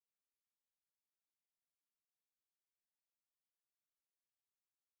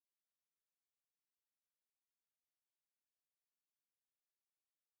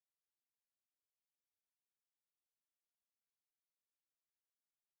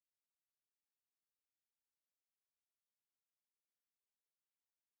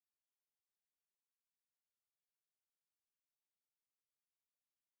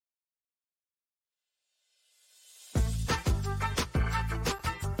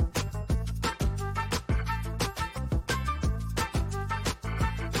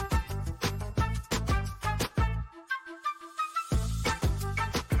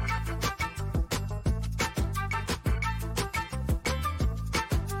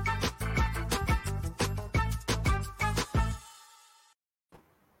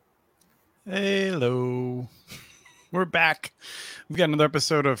Hello. We're back. We've got another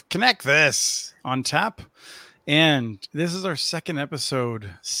episode of Connect This on tap. And this is our second episode,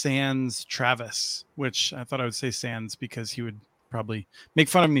 sans Travis, which I thought I would say sans because he would probably make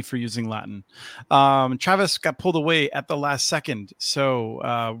fun of me for using Latin. Travis got pulled away at the last second. So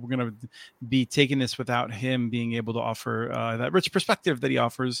we're going to be taking this without him being able to offer that rich perspective that he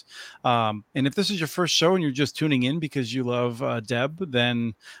offers. And if this is your first show and you're just tuning in because you love Deb,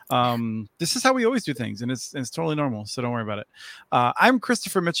 then this is how we always do things. And it's totally normal. So don't worry about it. I'm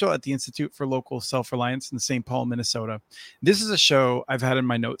Christopher Mitchell at the Institute for Local Self-Reliance in St. Paul, Minnesota. This is a show I've had in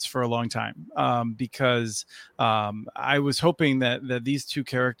my notes for a long time because I was hoping that these two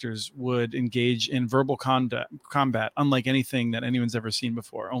characters would engage in verbal combat, unlike anything that anyone's ever seen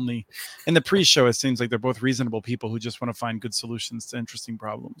before. Only in the pre-show, it seems like they're both reasonable people who just want to find good solutions to interesting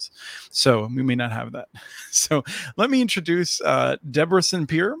problems. So we may not have that. So let me introduce Deborah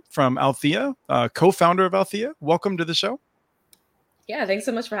St-Pierre from Althea, co-founder of Althea. Welcome to the show. Yeah, thanks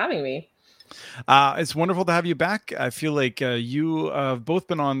so much for having me. It's wonderful to have you back. I feel like you have both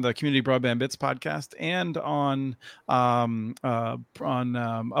been on the Community Broadband Bits podcast and on other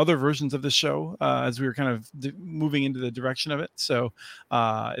versions of the show as we were kind of moving into the direction of it. So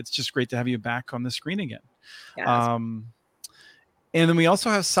it's just great to have you back on the screen again. Yeah, And then we also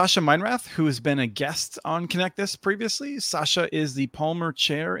have Sasha Meinrath, who has been a guest on Connect This previously. Sasha is the Palmer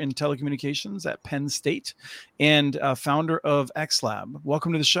Chair in Telecommunications at Penn State and founder of XLab.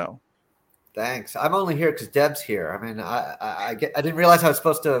 Welcome to the show. Thanks. I'm only here because Deb's here. I mean, I didn't realize I was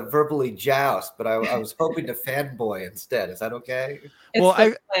supposed to verbally joust, but I was hoping to fanboy instead. Is that okay?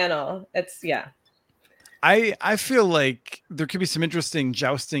 It's flannel. I feel like there could be some interesting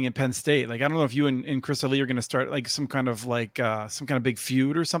jousting at Penn State. Like, I don't know if you and Chris Ali are going to start like some kind of big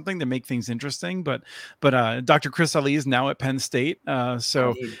feud or something to make things interesting. But Dr. Chris Ali is now at Penn State.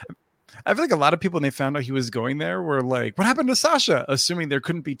 So I feel like a lot of people, when they found out he was going there, were like, what happened to Sasha? Assuming there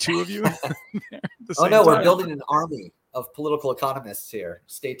couldn't be two of you. Oh, no, we're building an army of political economists here.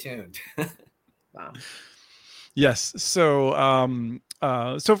 Stay tuned. Wow. Yes. So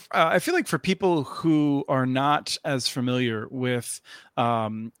I feel like for people who are not as familiar with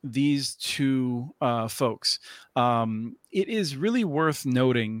these two folks, it is really worth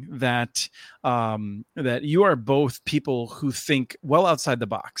noting that that you are both people who think well outside the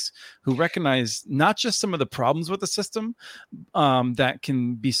box, who recognize not just some of the problems with the system that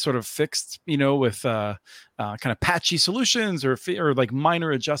can be sort of fixed, with kind of patchy solutions or like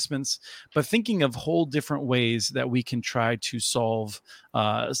minor adjustments, but thinking of whole different ways that we can try to solve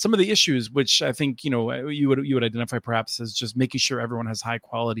some of the issues, which I think you would identify perhaps as just making sure everyone has high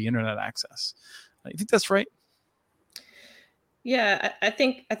quality internet access. You think that's right? Yeah, I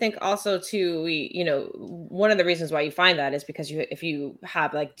think also too, one of the reasons why you find that is because if you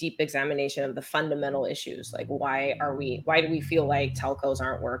have like deep examination of the fundamental issues, like why do we feel like telcos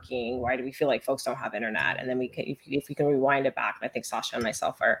aren't working? Why do we feel like folks don't have internet? And then if we can rewind it back, and I think Sasha and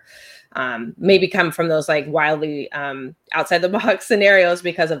myself are maybe come from those like wildly outside the box scenarios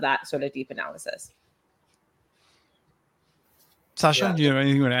because of that sort of deep analysis. Sasha, do you have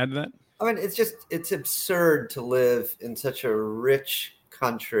anything you want to add to that? I mean, it's absurd to live in such a rich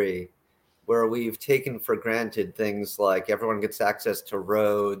country where we've taken for granted things like everyone gets access to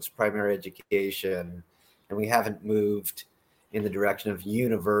roads, primary education, and we haven't moved in the direction of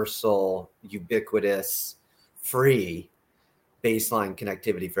universal, ubiquitous, free baseline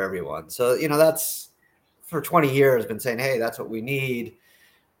connectivity for everyone. So, that's for 20 years been saying, hey, that's what we need.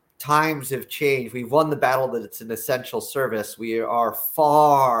 Times have changed. We've won the battle that it's an essential service. We are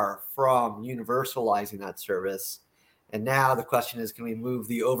far from universalizing that service. And now the question is, can we move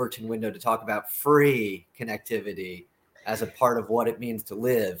the Overton window to talk about free connectivity as a part of what it means to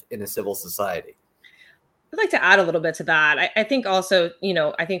live in a civil society? I'd like to add a little bit to that. I think also,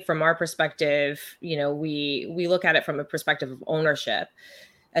 I think from our perspective, we look at it from a perspective of ownership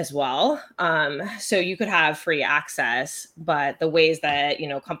as well. So you could have free access, but the ways that,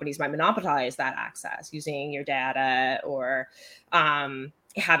 companies might monopolize that access using your data or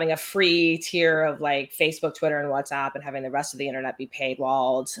having a free tier of like Facebook, Twitter, and WhatsApp and having the rest of the internet be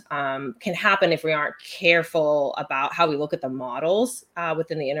paywalled can happen if we aren't careful about how we look at the models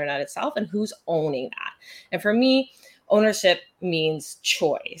within the internet itself and who's owning that. And for me, ownership means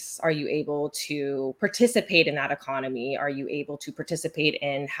choice. Are you able to participate in that economy? Are you able to participate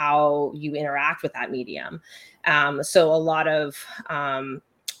in how you interact with that medium? So a lot of, I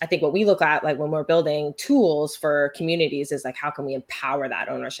think what we look at, like when we're building tools for communities, is like, how can we empower that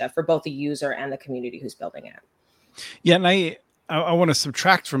ownership for both the user and the community who's building it? Yeah, and I want to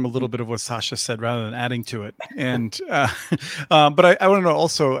subtract from a little bit of what Sasha said rather than adding to it. And but I want to know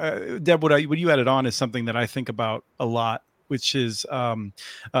also, Deb, what you added on is something that I think about a lot, which is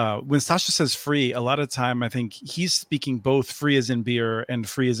when Sasha says free, a lot of time I think he's speaking both free as in beer and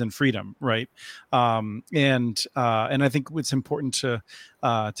free as in freedom, right? And I think it's important to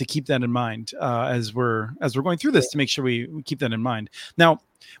keep that in mind as we're going through this, to make sure we keep that in mind. Now,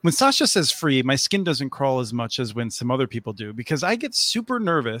 when Sasha says free, my skin doesn't crawl as much as when some other people do, because I get super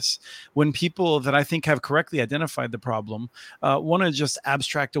nervous when people that I think have correctly identified the problem want to just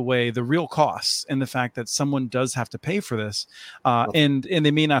abstract away the real costs and the fact that someone does have to pay for this. And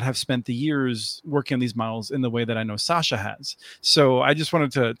they may not have spent the years working on these models in the way that I know Sasha has. So I just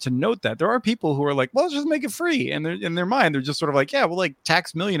wanted to note that there are people who are like, well, let's just make it free. And in their mind, they're just sort of like, yeah, we'll like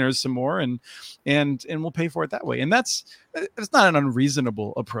tax millionaires some more and we'll pay for it that way. And it's not an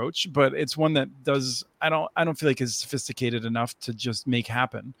unreasonable approach, but it's one that I don't feel like is sophisticated enough to just make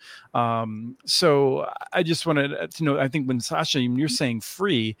happen. So I just wanted to know, I think when Sasha, you're saying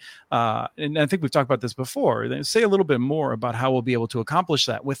free, and I think we've talked about this before, say a little bit more about how we'll be able to accomplish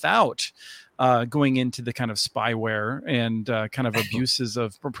that without going into the kind of spyware and kind of abuses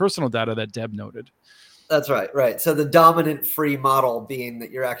of personal data that Deb noted. That's right. Right. So the dominant free model being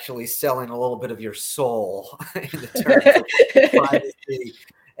that you're actually selling a little bit of your soul in the terms of privacy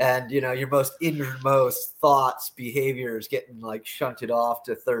and, your most innermost thoughts, behaviors getting like shunted off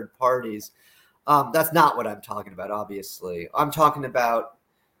to third parties. That's not what I'm talking about, obviously. I'm talking about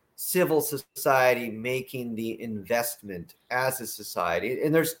civil society making the investment as a society.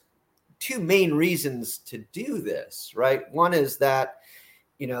 And there's two main reasons to do this, right? One is that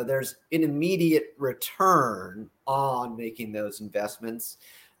there's an immediate return on making those investments,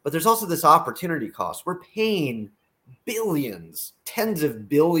 but there's also this opportunity cost. We're paying billions, tens of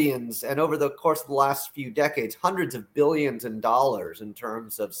billions, and over the course of the last few decades, hundreds of billions in dollars in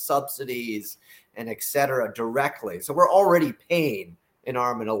terms of subsidies and et cetera directly. So we're already paying an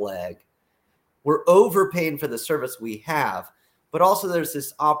arm and a leg. We're overpaying for the service we have, but also there's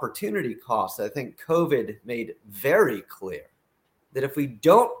this opportunity cost that I think COVID made very clear. That if we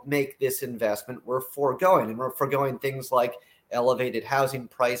don't make this investment, we're foregoing. And we're foregoing things like elevated housing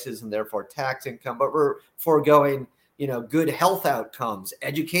prices and therefore tax income, but we're foregoing, good health outcomes,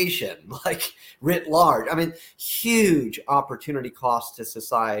 education, like writ large. I mean, huge opportunity cost to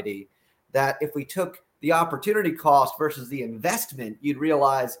society that if we took the opportunity cost versus the investment, you'd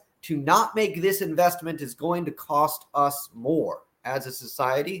realize to not make this investment is going to cost us more as a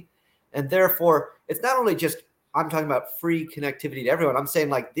society. And therefore, it's not only just I'm talking about free connectivity to everyone. I'm saying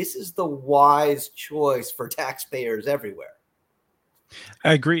like this is the wise choice for taxpayers everywhere.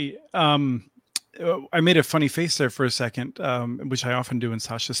 I agree. I made a funny face there for a second, which I often do when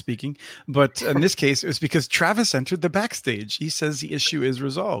Sasha's speaking. But in this case, it was because Travis entered the backstage. He says the issue is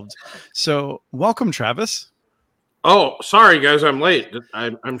resolved. So welcome, Travis. Oh, sorry, guys. I'm late.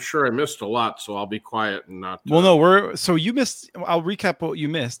 I'm sure I missed a lot, so I'll be quiet and not. Well, no, so you missed. I'll recap what you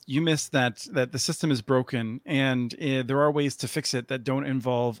missed. You missed that the system is broken, and there are ways to fix it that don't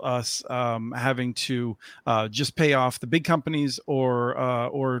involve us having to just pay off the big companies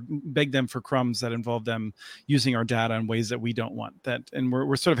or beg them for crumbs that involve them using our data in ways that we don't want. And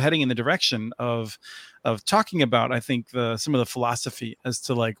we're sort of heading in the direction of talking about, I think, some of the philosophy as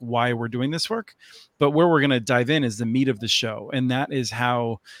to like why we're doing this work. But where we're going to dive in is the meat of the show. And that is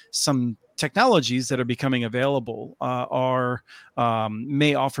how some technologies that are becoming available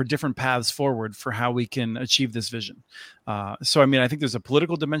may offer different paths forward for how we can achieve this vision. So, I mean, I think there's a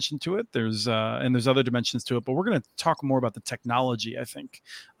political dimension to it. There's other dimensions to it, but we're going to talk more about the technology, I think,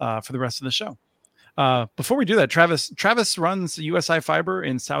 for the rest of the show. Before we do that, Travis runs USI Fiber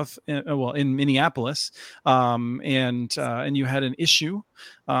in in Minneapolis, and you had an issue,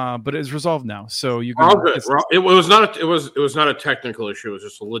 but it's resolved now. So you can. It was not a technical issue. It was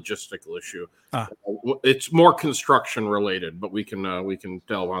just a logistical issue. It's more construction related, but we can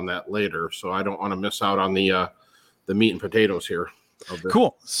delve on that later. So I don't want to miss out on the meat and potatoes here.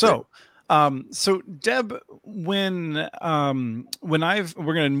 Cool. So. So Deb, we're going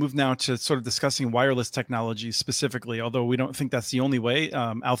to move now to sort of discussing wireless technology specifically, although we don't think that's the only way.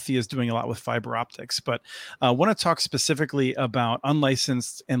 Althea is doing a lot with fiber optics, but I want to talk specifically about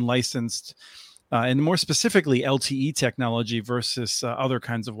unlicensed and licensed, and more specifically LTE technology versus other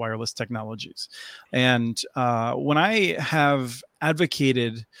kinds of wireless technologies. And when I have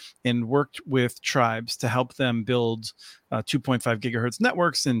advocated and worked with tribes to help them build 2.5 gigahertz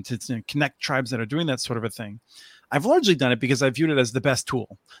networks and to connect tribes that are doing that sort of a thing. I've largely done it because I viewed it as the best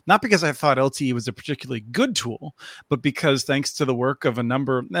tool, not because I thought LTE was a particularly good tool, but because thanks to the work of a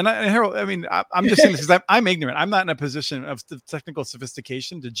number, and Harold, I mean, I'm just saying this because I'm ignorant. I'm not in a position of technical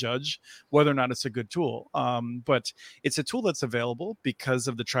sophistication to judge whether or not it's a good tool. But it's a tool that's available because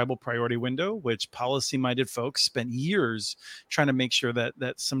of the tribal priority window, which policy-minded folks spent years trying to make sure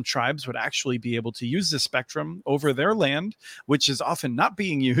that some tribes would actually be able to use this spectrum over their land, which is often not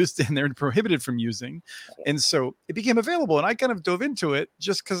being used and they're prohibited from using. And so it became available, and I kind of dove into it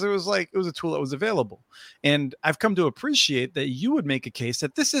just because it was a tool that was available. And I've come to appreciate that you would make a case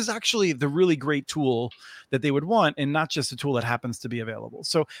that this is actually the really great tool that they would want, and not just a tool that happens to be available.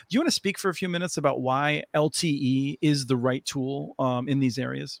 So do you want to speak for a few minutes about why LTE is the right tool in these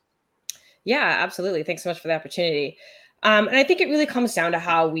areas? Yeah, absolutely. Thanks so much for the opportunity. And I think it really comes down to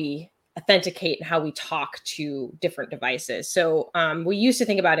how we authenticate and how we talk to different devices. So we used to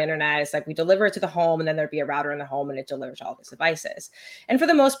think about internet as like we deliver it to the home, and then there'd be a router in the home and it delivers all these devices. And for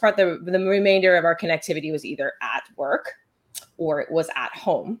the most part, the remainder of our connectivity was either at work, or it was at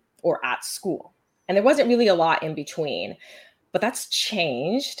home, or at school. And there wasn't really a lot in between. But that's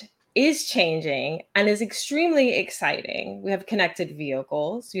changed, is changing, and is extremely exciting. We have connected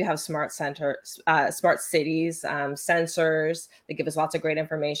vehicles. You have smart cities, sensors that give us lots of great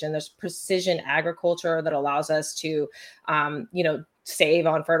information. There's precision agriculture that allows us to, save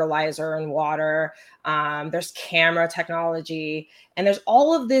on fertilizer and water. There's camera technology, and there's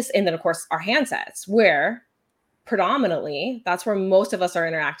all of this. And then, of course, our handsets, where predominantly that's where most of us are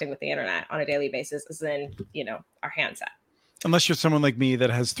interacting with the internet on a daily basis, is in, our handset. Unless you're someone like me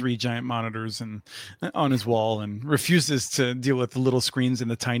that has 3 giant monitors and on his wall and refuses to deal with the little screens and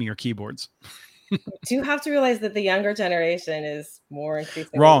the tinier keyboards. You do have to realize that the younger generation is more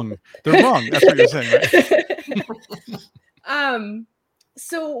increasingly wrong. They're wrong. That's what you're saying, right?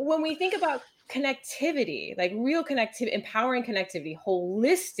 So when we think about connectivity, like real connectivity, empowering connectivity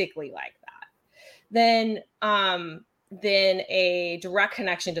holistically like that, then a direct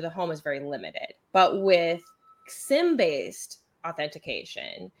connection to the home is very limited. But with SIM-based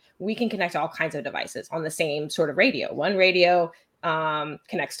authentication, we can connect all kinds of devices on the same sort of radio. One radio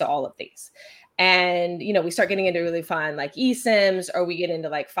connects to all of these. And, we start getting into really fun like eSIMs, or we get into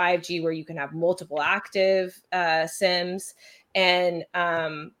like 5G where you can have multiple active SIMs. And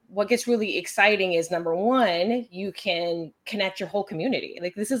what gets really exciting is, number one, you can connect your whole community.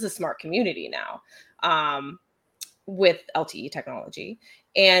 Like, this is a smart community now with LTE technology.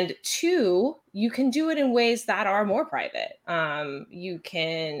 And 2, you can do it in ways that are more private. You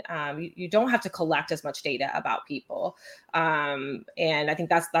don't have to collect as much data about people. And I think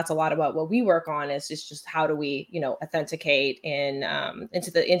that's a lot about what we work on, is just how do we, authenticate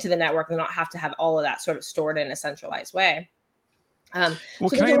into the network and not have to have all of that sort of stored in a centralized way. So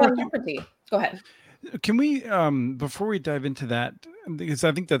there's a lot of liberty. Go ahead. Can we, before we dive into that, because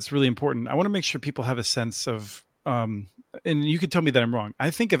I think that's really important, I want to make sure people have a sense of, and you can tell me that I'm wrong. I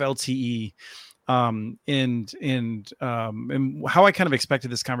think of LTE and how I kind of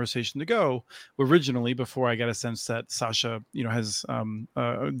expected this conversation to go originally, before I got a sense that Sasha, has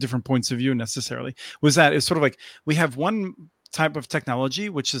different points of view necessarily, was that it's sort of like we have one type of technology,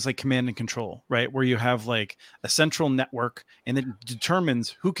 which is like command and control, right? Where you have like a central network and it determines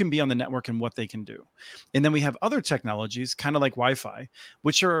who can be on the network and what they can do. And then we have other technologies, kind of like Wi-Fi,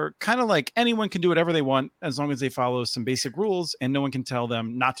 which are kind of like anyone can do whatever they want as long as they follow some basic rules and no one can tell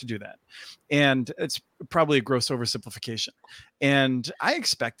them not to do that. And it's probably a gross oversimplification. And I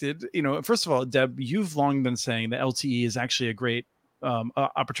expected, first of all, Deb, you've long been saying that LTE is actually a great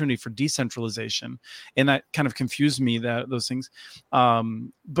opportunity for decentralization, and that kind of confused me, those things.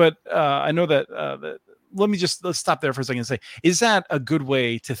 But I know that let's stop there for a second and say, is that a good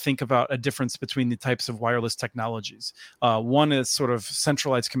way to think about a difference between the types of wireless technologies? One is sort of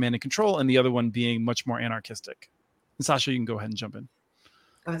centralized command and control, and the other one being much more anarchistic. And Sasha, you can go ahead and jump in.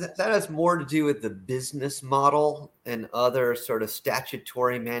 That has more to do with the business model and other sort of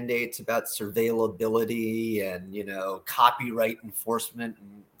statutory mandates about surveillability and, copyright enforcement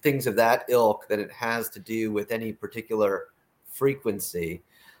and things of that ilk than it has to do with any particular frequency.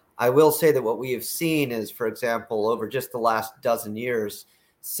 I will say that what we have seen is, for example, over just the last dozen years,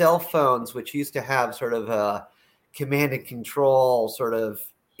 cell phones, which used to have sort of a command and control sort of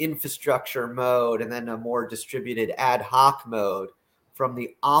infrastructure mode and then a more distributed ad hoc mode, from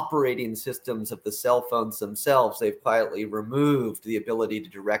the operating systems of the cell phones themselves, they've quietly removed the ability to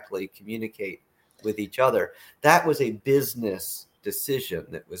directly communicate with each other. That was a business decision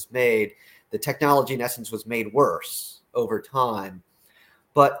that was made. The technology, in essence, was made worse over time.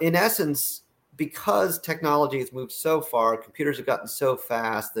 But in essence, because technology has moved so far, computers have gotten so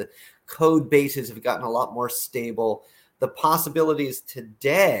fast, the code bases have gotten a lot more stable. The possibilities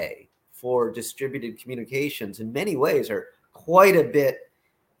today for distributed communications in many ways are quite a bit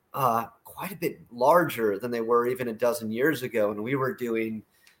larger than they were even a dozen years ago. And we were doing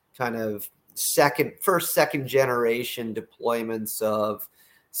kind of second generation deployments of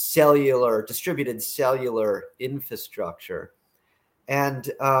distributed cellular infrastructure. And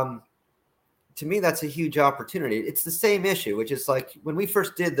to me, that's a huge opportunity. It's the same issue, which is like when we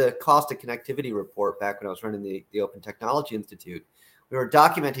first did the cost of connectivity report back when I was running the Open Technology Institute, we were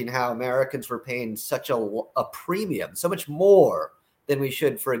documenting how Americans were paying such a premium, so much more than we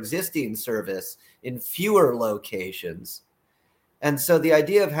should for existing service in fewer locations. And so the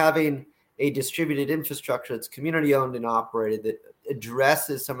idea of having a distributed infrastructure that's community owned and operated that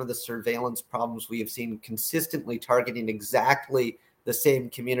addresses some of the surveillance problems we have seen consistently targeting exactly the same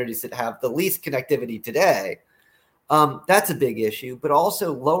communities that have the least connectivity today, that's a big issue. But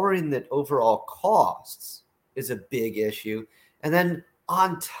also lowering the overall costs is a big issue. And then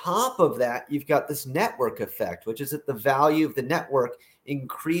on top of that, you've got this network effect, which is that the value of the network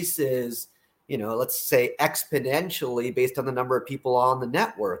increases, let's say exponentially based on the number of people on the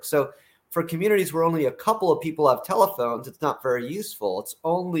network. So for communities where only a couple of people have telephones, it's not very useful. It's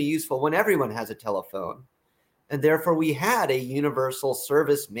only useful when everyone has a telephone. And therefore, we had a universal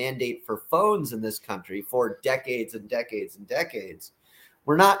service mandate for phones in this country for decades and decades and decades.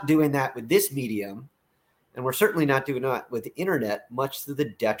 We're not doing that with this medium. And we're certainly not doing that with the internet, much to the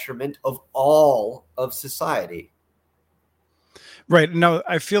detriment of all of society. Right. No,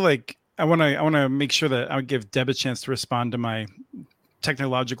 I feel like I want to make sure that I give Deb a chance to respond to my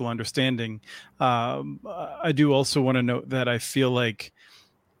technological understanding. I do also want to note that I feel like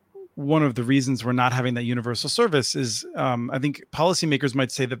one of the reasons we're not having that universal service is I think policymakers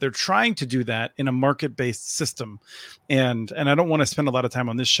might say that they're trying to do that in a market-based system. And I don't want to spend a lot of time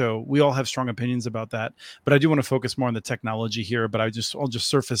on this show. We all have strong opinions about that, but I do want to focus more on the technology here. But I'll just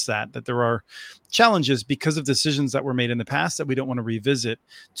surface that there are challenges because of decisions that were made in the past that we don't want to revisit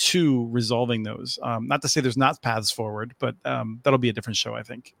to resolving those. Not to say there's not paths forward, but that'll be a different show, I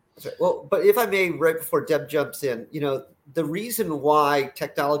think. Well, but if I may, right before Deb jumps in, the reason why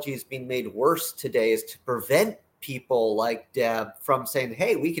technology is being made worse today is to prevent people like Deb from saying,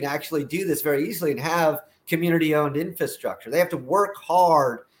 hey, we can actually do this very easily and have community-owned infrastructure. They have to work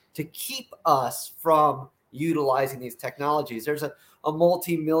hard to keep us from utilizing these technologies. There's a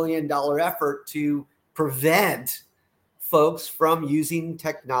multi-million-dollar effort to prevent folks from using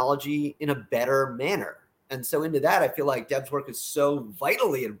technology in a better manner. And so into that, I feel like Deb's work is so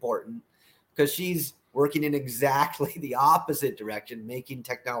vitally important because she's working in exactly the opposite direction, making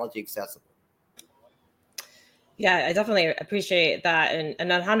technology accessible. Yeah, I definitely appreciate that and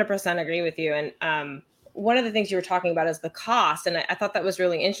 100% agree with you. And one of the things you were talking about is the cost. And I thought that was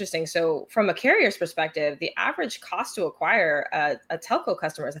really interesting. So from a carrier's perspective, the average cost to acquire a telco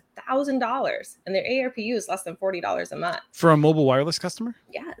customer is $1,000 and their ARPU is less than $40 a month. For a mobile wireless customer?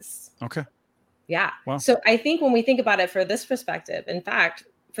 Yes. Okay. Yeah. Wow. So I think when we think about it for this perspective, in fact,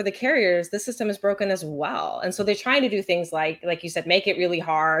 for the carriers, the system is broken as well. And so they're trying to do things like you said, make it really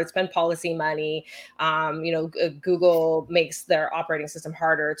hard, spend policy money. Google makes their operating system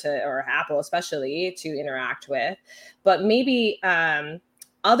harder or Apple especially, to interact with. But maybe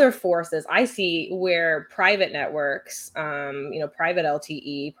other forces I see where private networks, private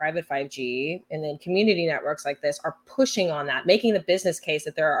LTE, private 5G, and then community networks like this are pushing on that, making the business case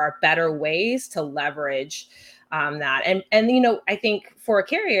that there are better ways to leverage that. And I think for a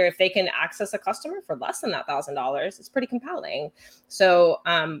carrier, if they can access a customer for less than that $1,000, it's pretty compelling. So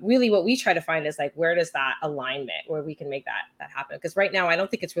really what we try to find is where does that alignment where we can make that happen? Because right now, I don't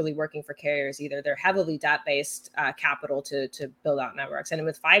think it's really working for carriers either. They're heavily debt-based capital to build out networks. And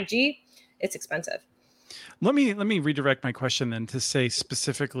with 5G, it's expensive. Let me redirect my question then to say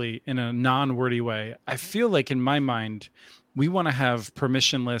specifically in a non-wordy way. I feel like in my mind, we want to have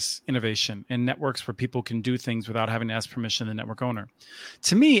permissionless innovation and networks where people can do things without having to ask permission to the network owner.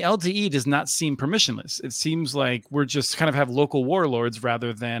 To me, LTE does not seem permissionless. It seems like we're just kind of have local warlords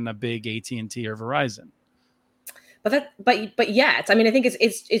rather than a big AT&T or Verizon. But yet, I mean, I think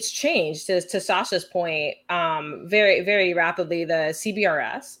it's changed to Sasha's point very, very rapidly. The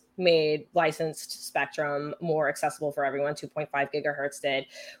CBRS made licensed spectrum more accessible for everyone. 2.5 gigahertz did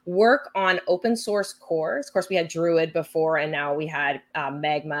work on open source cores. Of course, we had Druid before, and now we had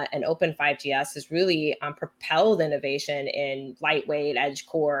Magma, and Open 5GS has really propelled innovation in lightweight edge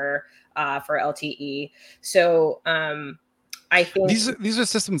core for LTE. So I think these are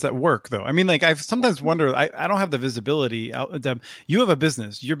systems that work, though. I mean, like I've sometimes wondered. I don't have the visibility. Deb, you have a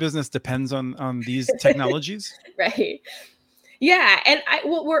business. Your business depends on these technologies, right? Yeah, and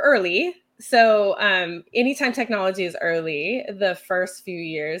we're early. So anytime technology is early, the first few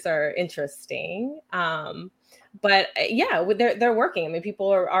years are interesting. But yeah, they're working. I mean, people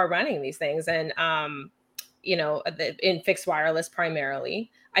are running these things, and in fixed wireless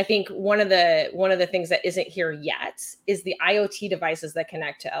primarily. I think one of the things that isn't here yet is the IoT devices that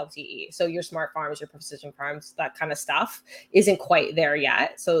connect to LTE. So your smart farms, your precision farms, that kind of stuff isn't quite there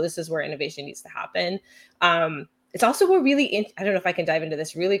yet. So this is where innovation needs to happen. It's also I don't know if I can dive into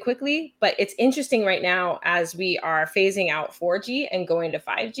this really quickly, but it's interesting right now as we are phasing out 4G and going to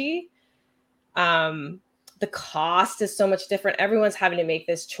 5G. The cost is so much different. Everyone's having to make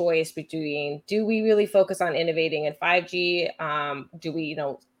this choice between, do we really focus on innovating in 5G? Do we,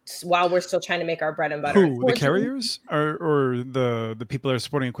 while we're still trying to make our bread and butter? Who, the carriers or the people that are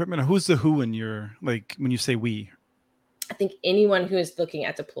supporting equipment? Who's the who in your, like, when you say we? I think anyone who is looking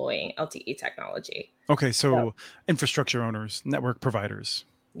at deploying LTE technology. Okay, so infrastructure owners, network providers.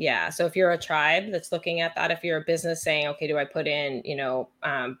 Yeah. So if you're a tribe that's looking at that, if you're a business saying, okay, do I put in,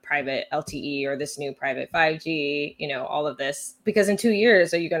 private LTE or this new private 5G, all of this, because in 2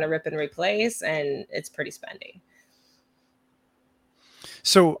 years, are you going to rip and replace? And it's pretty spendy.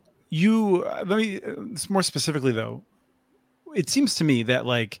 So let me, more specifically though, it seems to me that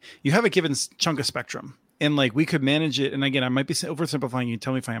like you have a given chunk of spectrum. And like we could manage it. And again, I might be oversimplifying. You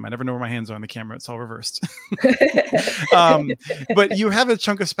tell me if I am. I never know where my hands are on the camera. It's all reversed. But you have a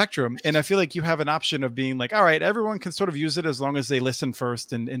chunk of spectrum. And I feel like you have an option of being like, all right, everyone can sort of use it as long as they listen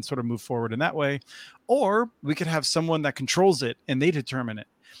first and sort of move forward in that way. Or we could have someone that controls it and they determine it.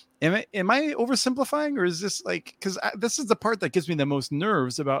 Am I oversimplifying, or is this like, because this is the part that gives me the most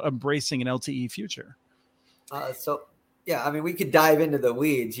nerves about embracing an LTE future? Yeah, I mean, we could dive into the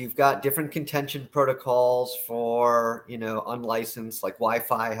weeds. You've got different contention protocols for, unlicensed, like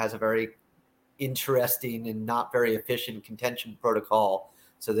Wi-Fi has a very interesting and not very efficient contention protocol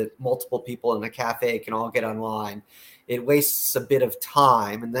so that multiple people in a cafe can all get online. It wastes a bit of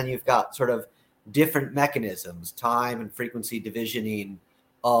time. And then you've got sort of different mechanisms, time and frequency divisioning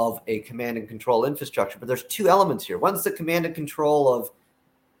of a command and control infrastructure. But there's two elements here. One's the command and control of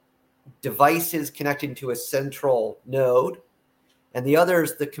devices connecting to a central node, and the other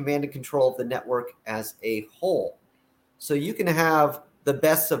is the command and control of the network as a whole. So you can have the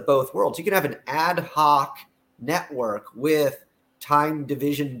best of both worlds. You can have an ad hoc network with time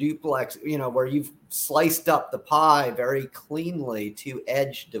division duplex, where you've sliced up the pie very cleanly to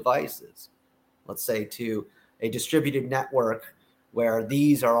edge devices, let's say to a distributed network where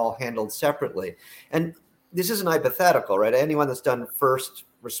these are all handled separately. And this isn't hypothetical, right? Anyone that's done first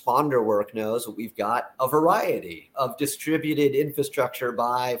responder work knows that we've got a variety of distributed infrastructure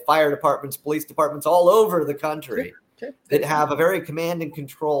by fire departments, police departments all over the country that have a very command and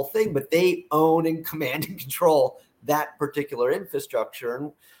control thing, but they own and command and control that particular infrastructure.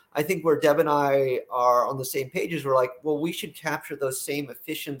 And I think where Deb and I are on the same page is we're like, well, we should capture those same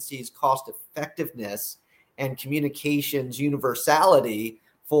efficiencies, cost effectiveness, and communications universality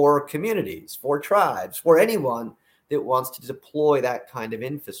for communities, for tribes, for anyone that wants to deploy that kind of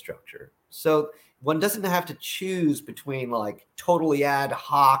infrastructure. So one doesn't have to choose between like totally ad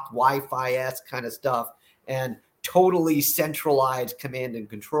hoc Wi-Fi-esque kind of stuff and totally centralized command and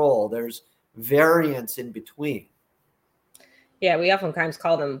control. There's variance in between. Yeah, we oftentimes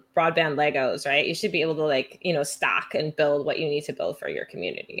call them broadband Legos, right? You should be able to stock and build what you need to build for your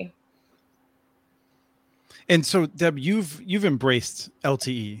community. And so, Deb, you've embraced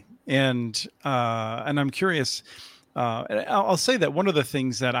LTE, and I'm curious. I'll say that one of the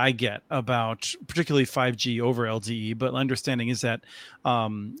things that I get about particularly 5G over LTE, but understanding is that,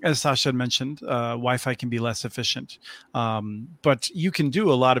 as Sasha had mentioned, Wi-Fi can be less efficient, but you can do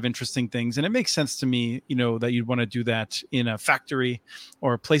a lot of interesting things. And it makes sense to me, that you'd want to do that in a factory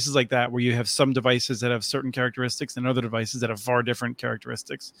or places like that, where you have some devices that have certain characteristics and other devices that have far different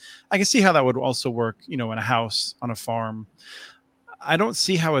characteristics. I can see how that would also work, in a house, on a farm. I don't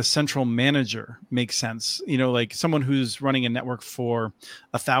see how a central manager makes sense. Like someone who's running a network for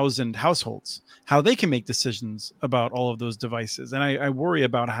 1,000 households, how they can make decisions about all of those devices. And I worry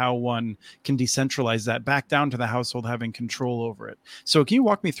about how one can decentralize that back down to the household having control over it. So can you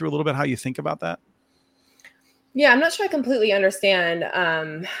walk me through a little bit how you think about that? Yeah, I'm not sure I completely understand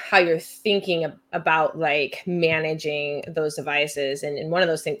how you're thinking about like managing those devices. And one of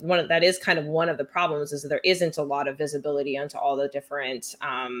those things, that is kind of one of the problems is that there isn't a lot of visibility onto all the different,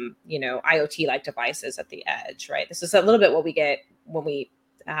 IoT like devices at the edge, right? This is a little bit what we get when we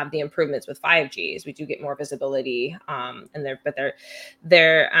have the improvements with 5G is we do get more visibility, and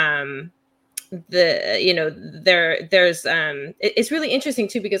it's really interesting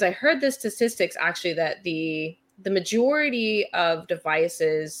too, because I heard the statistics actually that the majority of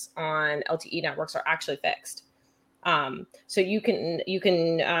devices on LTE networks are actually fixed. So you can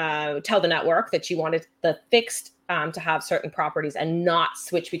tell the network that you wanted the fixed to have certain properties and not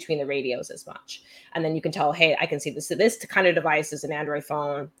switch between the radios as much. And then you can tell, hey, I can see this kind of device is an Android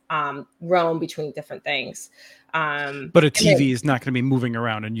phone, roam between different things. But a TV is not going to be moving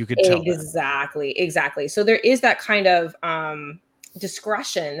around, and you could tell that. Exactly. So there is that kind of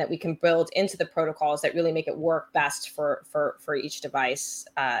discretion that we can build into the protocols that really make it work best for each device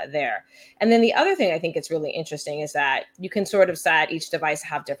there. And then the other thing I think it's really interesting is that you can sort of set each device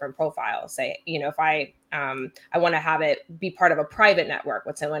have different profiles. Say, if I want to have it be part of a private network,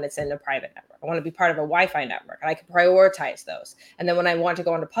 when it's in a private network, I want to be part of a Wi-Fi network, and I can prioritize those. And then when I want to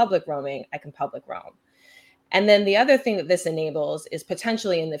go into public roaming, I can public roam. And then the other thing that this enables is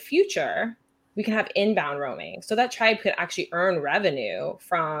potentially in the future, we can have inbound roaming. So that tribe could actually earn revenue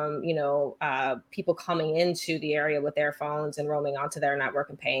from, people coming into the area with their phones and roaming onto their network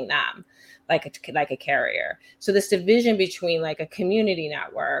and paying them like a carrier. So this division between like a community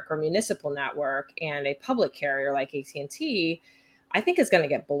network or municipal network and a public carrier like AT&T, I think is going to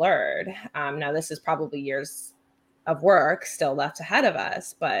get blurred. Now, this is probably years of work still left ahead of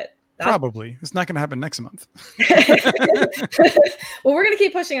us, but probably it's not going to happen next month. Well, we're going to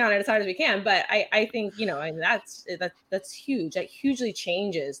keep pushing on it as hard as we can, but I think that's huge. That hugely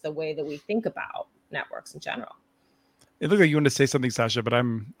changes the way that we think about networks in general. It looked like you wanted to say something, Sasha, but I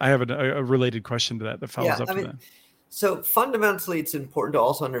have a related question to that follows up to that. So fundamentally, it's important to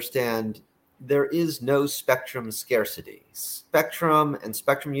also understand there is no spectrum scarcity. Spectrum and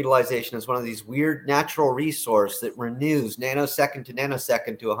spectrum utilization is one of these weird natural resource that renews nanosecond to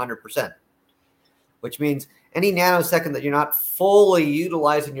nanosecond to 100%, which means any nanosecond that you're not fully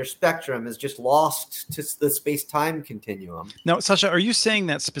utilizing your spectrum is just lost to the space-time continuum. Now, Sasha, are you saying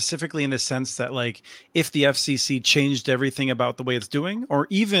that specifically in the sense that, like, if the FCC changed everything about the way it's doing, or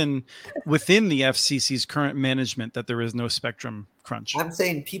even within the FCC's current management that there is no spectrum crunch? I'm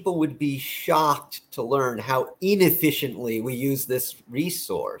saying people would be shocked to learn how inefficiently we use this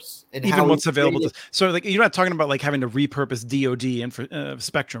resource and even what's available to. So, like, you're not talking about like having to repurpose DoD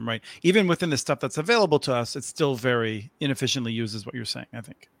spectrum, right? Even within the stuff that's available to us, it's still very inefficiently used, is what you're saying, I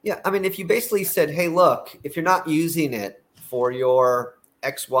think. Yeah, I mean, if you basically said, hey, look, if you're not using it for your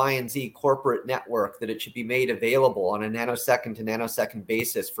X, Y, and Z corporate network, that it should be made available on a nanosecond to nanosecond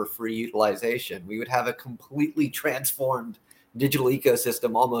basis for free utilization, we would have a completely transformed digital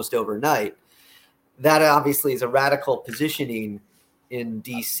ecosystem almost overnight. That obviously is a radical positioning in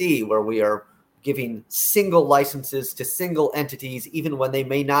DC, where we are giving single licenses to single entities, even when they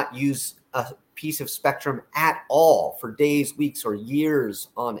may not use a piece of spectrum at all for days, weeks, or years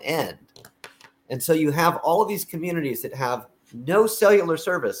on end. And so you have all of these communities that have no cellular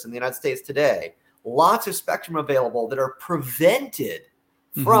service in the United States today, lots of spectrum available that are prevented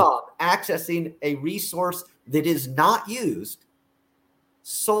from accessing a resource that is not used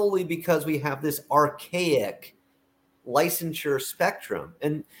solely because we have this archaic licensure spectrum.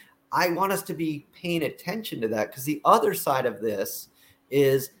 And I want us to be paying attention to that, because the other side of this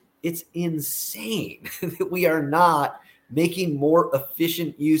is it's insane that we are not making more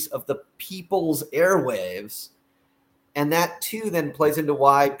efficient use of the people's airwaves. And that too then plays into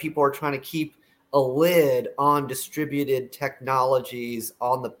why people are trying to keep a lid on distributed technologies,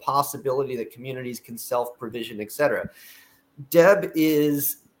 on the possibility that communities can self-provision, et cetera. Deb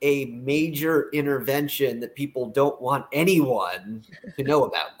is a major intervention that people don't want anyone to know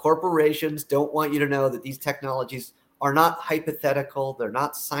about. Corporations don't want you to know that these technologies are not hypothetical. They're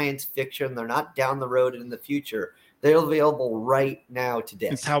not science fiction. They're not down the road in the future. They're available right now today.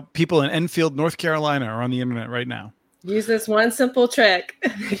 It's how people in Enfield, North Carolina are on the internet right now. Use this one simple trick.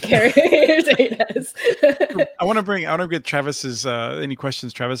 Carrier data. I want to get Travis's any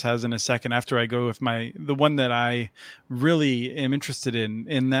questions Travis has in a second after I go with the one that I really am interested in,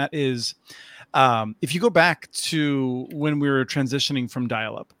 and that is if you go back to when we were transitioning from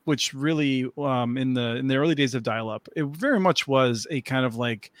dial-up, which really in the early days of dial-up, it very much was a kind of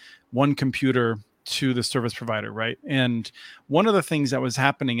like one computer to the service provider, right? And one of the things that was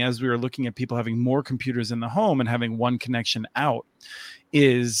happening as we were looking at people having more computers in the home and having one connection out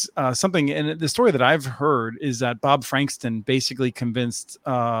is something, and the story that I've heard is that Bob Frankston basically convinced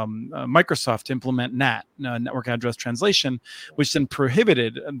Microsoft to implement NAT, network address translation, which then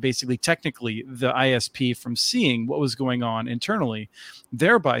prohibited basically technically the ISP from seeing what was going on internally,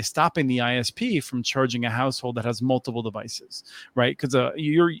 thereby stopping the ISP from charging a household that has multiple devices, right? Because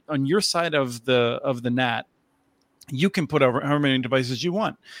you're on your side of the NAT, you can put over however many devices you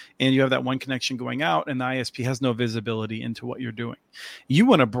want, and you have that one connection going out, and the ISP has no visibility into what you're doing. You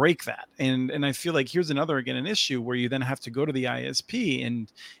want to break that, and I feel like here's an issue where you then have to go to the ISP,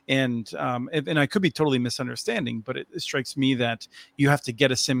 and I could be totally misunderstanding, but it strikes me that you have to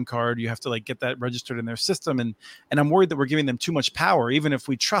get a SIM card, you have to like get that registered in their system, and I'm worried that we're giving them too much power, even if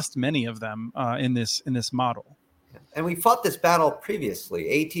we trust many of them in this model. And we fought this battle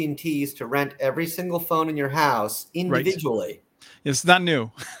previously. AT&T used to rent every single phone in your house individually. Right. It's not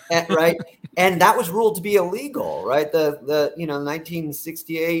new. Right. And that was ruled to be illegal, right? The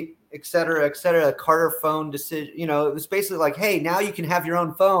 1968, et cetera, Carter phone decision, it was basically like, hey, now you can have your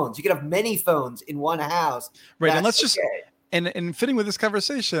own phones. You can have many phones in one house. Right. And let's just, and fitting with this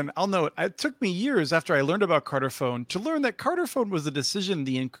conversation, I'll note, it took me years after I learned about Carter phone to learn that Carter phone was a decision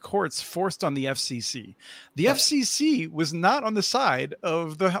the courts forced on the FCC. The FCC was not on the side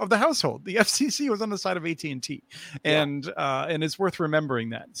of the household. The FCC was on the side of AT&T, and it's worth remembering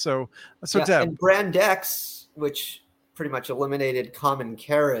that. So Deb, and Brand X, which pretty much eliminated common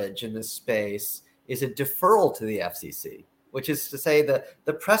carriage in this space, is a deferral to the FCC, which is to say that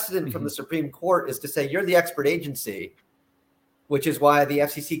the precedent from the Supreme Court is to say you're the expert agency, which is why the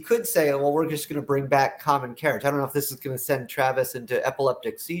FCC could say, well, we're just going to bring back common carriage. I don't know if this is going to send Travis into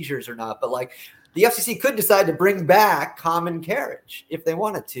epileptic seizures or not, but like the FCC could decide to bring back common carriage if they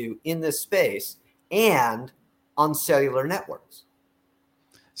wanted to in this space and on cellular networks.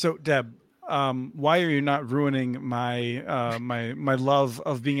 So, Deb, why are you not ruining my my love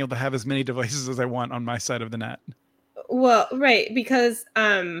of being able to have as many devices as I want on my side of the net? Well, right, because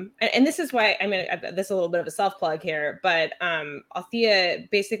and this is why, I mean, this is a little bit of a self plug here, but Althea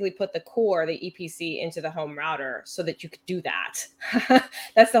basically put the core, the EPC, into the home router so that you could do that.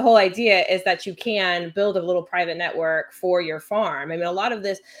 That's the whole idea, is that you can build a little private network for your farm. I mean, a lot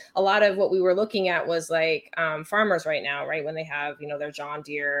of what we were looking at was like farmers right now, right, when they have, their John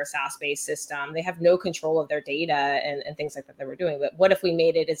Deere SaaS-based system, they have no control of their data and things like that we're doing. But what if we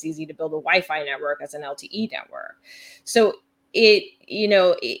made it as easy to build a Wi-Fi network as an LTE network? So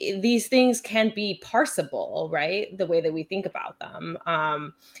these things can be parsable, right? The way that we think about them.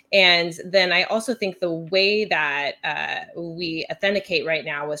 And then I also think the way that we authenticate right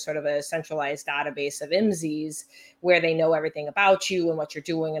now with sort of a centralized database of IMSIs, where they know everything about you and what you're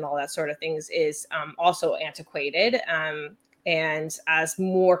doing and all that sort of things, is also antiquated. And as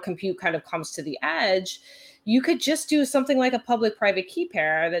more compute kind of comes to the edge, you could just do something like a public-private key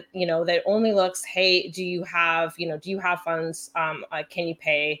pair that, that only looks, hey, do you have funds? Can you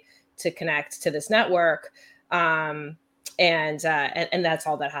pay to connect to this network? And that's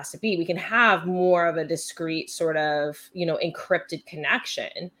all that has to be. We can have more of a discrete sort of, encrypted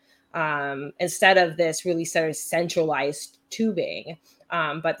connection instead of this really sort of centralized tubing.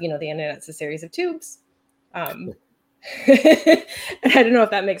 But, the internet's a series of tubes. I don't know if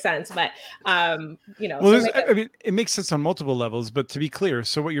that makes sense, but well, it makes sense on multiple levels. But to be clear,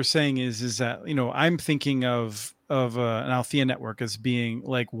 so what you're saying is that I'm thinking of an Althea network as being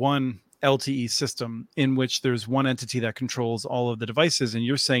like one LTE system in which there's one entity that controls all of the devices, and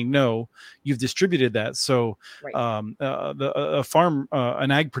you're saying no, you've distributed that. So right. A farm,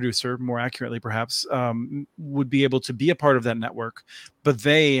 an ag producer, more accurately perhaps, would be able to be a part of that network, but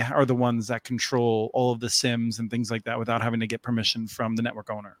they are the ones that control all of the SIMs and things like that without having to get permission from the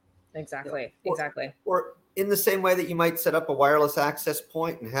network owner. Exactly. Or in the same way that you might set up a wireless access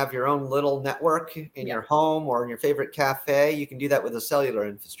point and have your own little network in your home or in your favorite cafe, you can do that with a cellular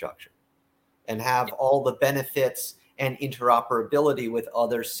infrastructure and have all the benefits and interoperability with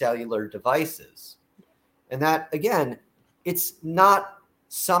other cellular devices. And that, again, it's not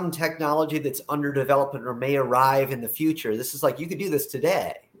some technology that's under development or may arrive in the future. This is like, you could do this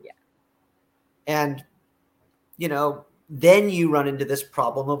today. Yeah. And, then you run into this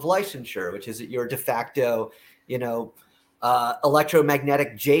problem of licensure, which is that you're de facto,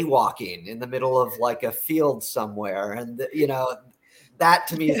 electromagnetic jaywalking in the middle of like a field somewhere. And, that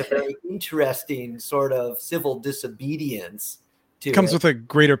to me is a very interesting sort of civil disobedience. It comes with a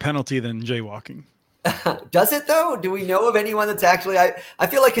greater penalty than jaywalking. Does it though? Do we know of anyone that's actually? I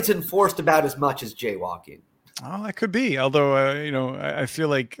feel like it's enforced about as much as jaywalking. Oh, that could be. Although I feel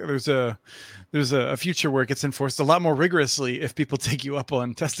like there's a future where it gets enforced a lot more rigorously if people take you up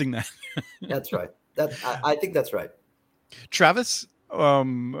on testing that. That's right. I think that's right. Travis,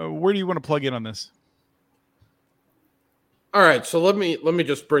 where do you want to plug in on this? All right, so let me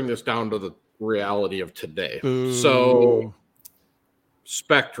just bring this down to the reality of today. Boo. So,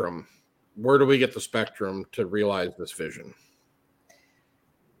 spectrum. Where do we get the spectrum to realize this vision?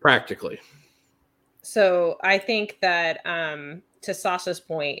 Practically. So I think that to Sasha's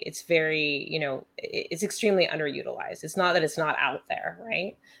point, it's very, it's extremely underutilized. It's not that it's not out there,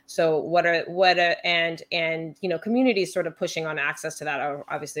 right? So communities sort of pushing on access to that.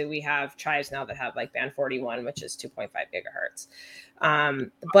 Obviously, we have tribes now that have like band 41, which is 2.5 gigahertz.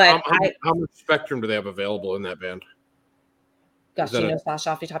 But how much spectrum do they have available in that band? Gosh, do you know,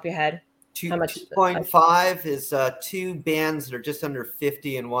 Sasha, off the top of your head? 2.5 is two bands that are just under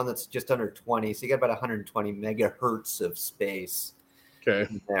 50 and one that's just under 20. So you got about 120 megahertz of space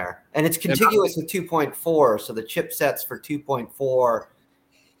there. And it's contiguous with 2.4. So the chipsets for 2.4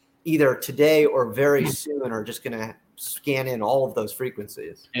 either today or very soon are just going to scan in all of those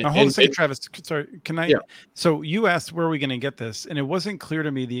frequencies. Hold on a second, Travis. Sorry, can I? Yeah. So you asked where are we going to get this, and it wasn't clear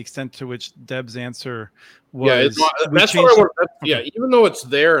to me the extent to which Deb's answer was. Yeah, that's what I want. Yeah, even though it's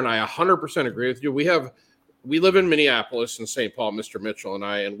there, and I 100% agree with you. We live in Minneapolis and St. Paul, Mr. Mitchell and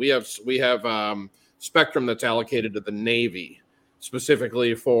I, and we have spectrum that's allocated to the Navy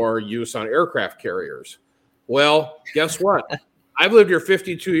specifically for use on aircraft carriers. Well, guess what? I've lived here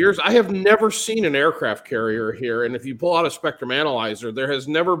 52 years. I have never seen an aircraft carrier here. And if you pull out a spectrum analyzer, there has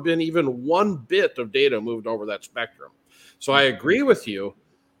never been even one bit of data moved over that spectrum. So I agree with you,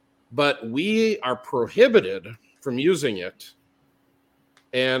 but we are prohibited from using it.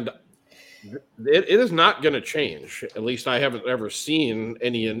 And it is not going to change. At least I haven't ever seen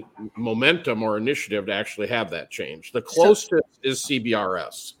any momentum or initiative to actually have that change. The closest is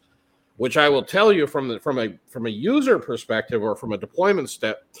CBRS. Which I will tell you from a user perspective or from a deployment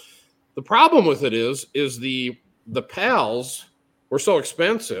step, the problem with it is the PALs were so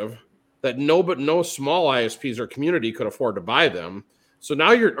expensive that no small ISPs or community could afford to buy them. So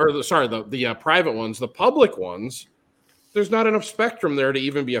now the private ones, the public ones, there's not enough spectrum there to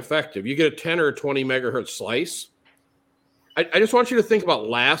even be effective. You get a 10 or a 20 megahertz slice. I just want you to think about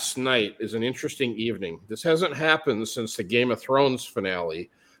last night is an interesting evening. This hasn't happened since the Game of Thrones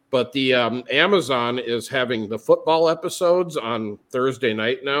finale. But the Amazon is having the football episodes on Thursday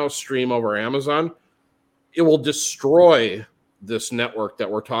night now, stream over Amazon. It will destroy this network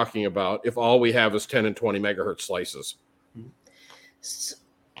that we're talking about if all we have is 10 and 20 megahertz slices.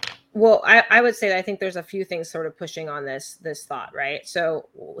 Well, I would say that I think there's a few things sort of pushing on this thought, right? So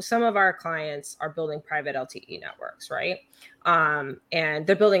some of our clients are building private LTE networks, right? And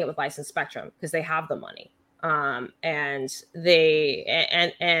they're building it with licensed spectrum because they have the money. And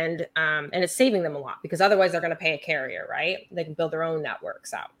it's saving them a lot because otherwise they're going to pay a carrier, right? They can build their own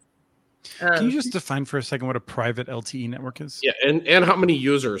networks out. Can you just define for a second what a private LTE network is? Yeah, and how many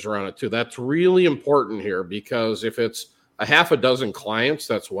users are on it too. That's really important here because if it's a half a dozen clients,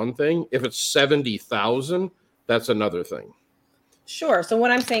 that's one thing. If it's 70,000, that's another thing. Sure. So what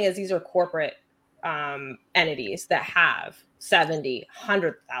I'm saying is these are corporate entities that have 70,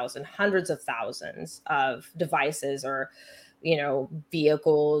 100,000, hundreds of thousands of devices or,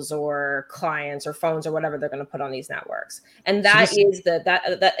 vehicles or clients or phones or whatever they're going to put on these networks. And that is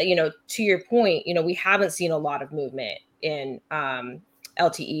to your point, we haven't seen a lot of movement in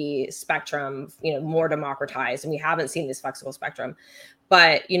LTE spectrum, more democratized, and we haven't seen this flexible spectrum.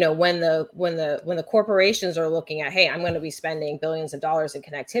 But when the corporations are looking at, hey, I'm going to be spending billions of dollars in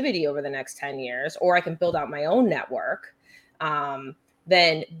connectivity over the next 10 years, or I can build out my own network, then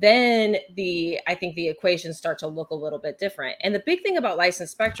I think the equations start to look a little bit different. And the big thing about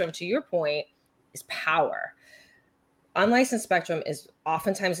licensed spectrum, to your point, is power. Unlicensed spectrum is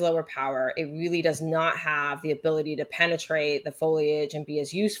oftentimes lower power. It really does not have the ability to penetrate the foliage and be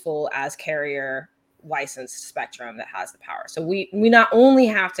as useful as carrier licensed spectrum that has the power. So we not only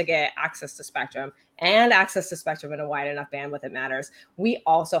have to get access to spectrum and access to spectrum in a wide enough bandwidth it matters, we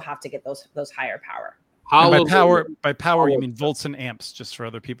also have to get those higher power. By power, you mean volts and amps, just for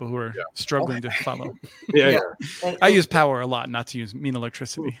other people who are struggling to follow. Yeah. I use power a lot, not to mean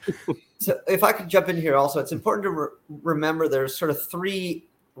electricity. So if I could jump in here also, it's important to remember there's sort of three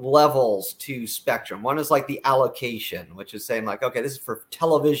levels to spectrum. One is like the allocation, which is saying like, okay, this is for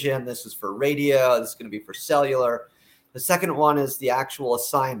television, this is for radio, this is going to be for cellular. The second one is the actual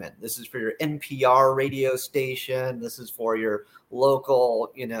assignment. This is for your NPR radio station. This is for your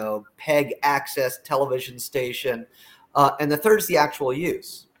local, PEG access television station. And the third is the actual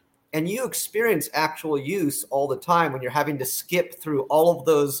use. And you experience actual use all the time when you're having to skip through all of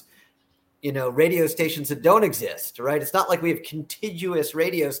those radio stations that don't exist, right? It's not like we have contiguous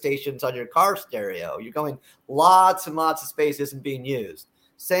radio stations on your car stereo. You're going lots and lots of space isn't being used.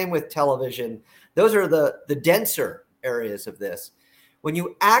 Same with television. Those are the denser areas of this. When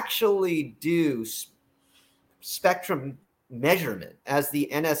you actually do spectrum measurement, as the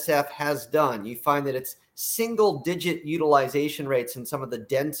NSF has done, you find that it's single-digit utilization rates in some of the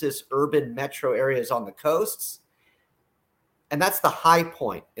densest urban metro areas on the coasts. And that's the high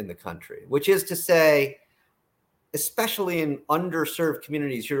point in the country, which is to say, especially in underserved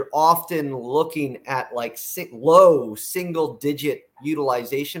communities, you're often looking at like low single-digit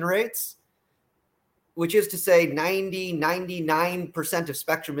utilization rates, which is to say 99% of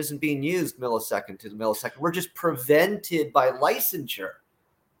spectrum isn't being used millisecond to millisecond. We're just prevented by licensure,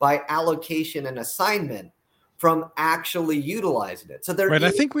 by allocation and assignment from actually utilizing it. So right.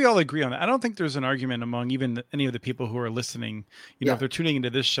 I think we all agree on that. I don't think there's an argument among even any of the people who are listening. If they're tuning into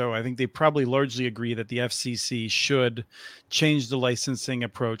this show, I think they probably largely agree that the FCC should change the licensing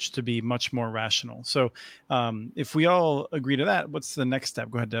approach to be much more rational. So if we all agree to that, what's the next step?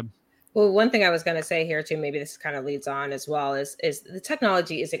 Go ahead, Deb. Well, one thing I was going to say here too, maybe this kind of leads on as well, is the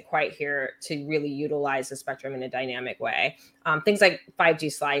technology isn't quite here to really utilize the spectrum in a dynamic way. Things like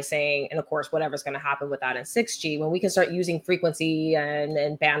 5G slicing, and of course, whatever's going to happen with that in 6G, when we can start using frequency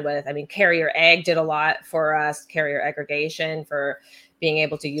and bandwidth. I mean, carrier egg did a lot for us, carrier aggregation for being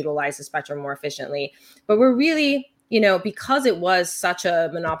able to utilize the spectrum more efficiently. But we're really, because it was such a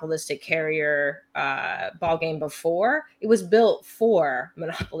monopolistic carrier ballgame before, it was built for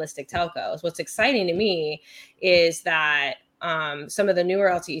monopolistic telcos. What's exciting to me is that some of the newer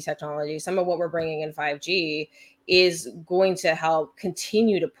LTE technology, some of what we're bringing in 5G is going to help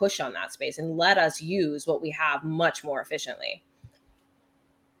continue to push on that space and let us use what we have much more efficiently.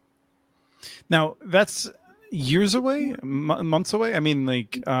 Now, that's years away, months away. I mean,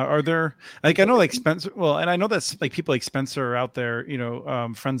 are there, I know Spencer, well, and I know that's people like Spencer are out there,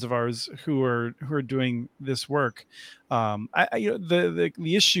 friends of ours who are doing this work. The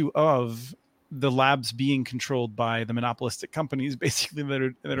issue of the labs being controlled by the monopolistic companies, basically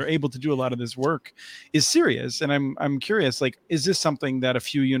that are able to do a lot of this work, is serious. And I'm curious, is this something that a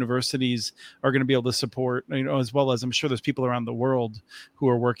few universities are going to be able to support, as well as I'm sure there's people around the world who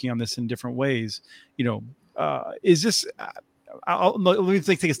are working on this in different ways, is this, let me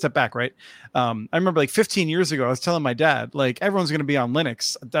take a step back, right? I remember 15 years ago, I was telling my dad, everyone's going to be on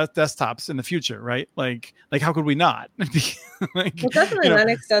Linux desktops in the future, right? How could we not? Well, definitely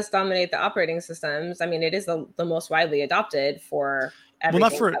Linux does dominate the operating systems. I mean, it is the most widely adopted for everything,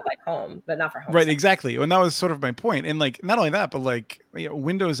 not for home, but not for home. Right, stuff. Exactly. And that was sort of my point. And not only that, but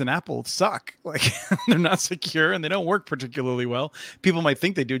Windows and Apple suck. They're not secure and they don't work particularly well. People might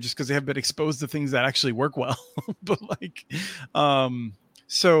think they do just because they have been exposed to things that actually work well. But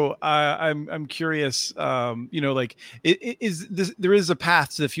so I'm curious, is this, there is a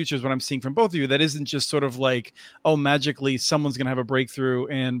path to the future is what I'm seeing from both of you. That isn't just sort of magically someone's going to have a breakthrough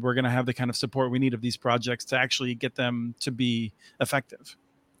and we're going to have the kind of support we need of these projects to actually get them to be effective.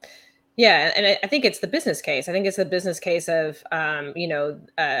 Yeah, and I think it's the business case. I think it's the business case of,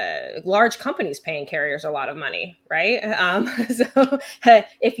 large companies paying carriers a lot of money, right? So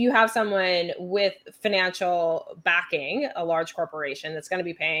if you have someone with financial backing, a large corporation that's going to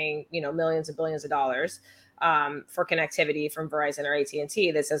be paying, millions and billions of dollars for connectivity from Verizon or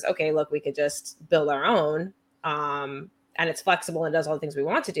AT&T that says, okay, look, we could just build our own, and it's flexible and does all the things we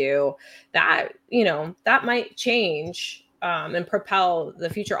want to do, that, that might change and propel the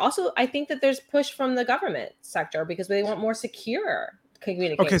future. Also, I think that there's push from the government sector because they want more secure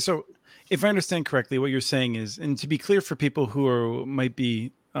communication. Okay, so if I understand correctly, what you're saying is, and to be clear for people who might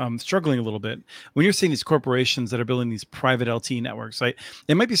be struggling a little bit, when you're seeing these corporations that are building these private LTE networks, right?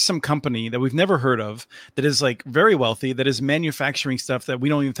 It might be some company that we've never heard of that is very wealthy, that is manufacturing stuff that we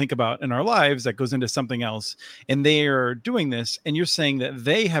don't even think about in our lives that goes into something else. And they are doing this. And you're saying that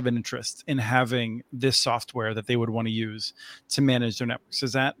they have an interest in having this software that they would want to use to manage their networks.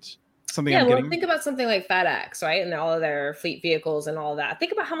 Is that something I'm getting? Think about something like FedEx, right? And all of their fleet vehicles and all that.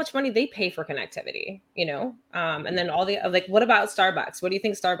 Think about how much money they pay for connectivity, and then all the, what about Starbucks? What do you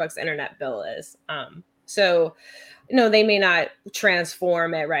think Starbucks internet bill is? So, they may not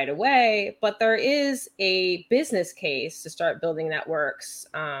transform it right away, but there is a business case to start building networks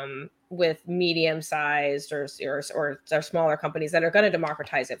with medium-sized or smaller companies that are going to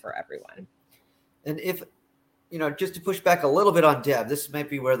democratize it for everyone. And if, just to push back a little bit on Deb, this might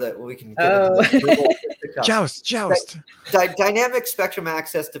be where we can get joust. Dynamic spectrum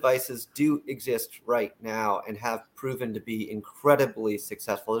access devices do exist right now and have proven to be incredibly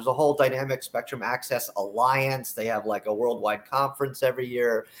successful. There's a whole Dynamic Spectrum Access Alliance. They have a worldwide conference every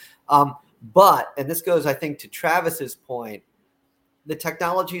year. But, and this goes, I think, to Travis's point, the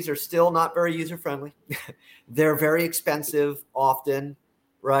technologies are still not very user-friendly. They're very expensive often,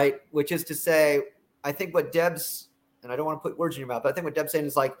 right? Which is to say, I think what Deb's, and I don't want to put words in your mouth, but I think what Deb's saying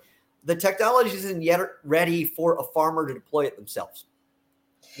is like, the technology isn't yet ready for a farmer to deploy it themselves.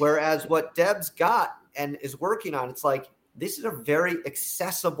 Whereas what Deb's got and is working on, it's like, these are very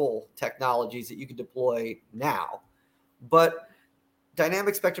accessible technologies that you can deploy now. But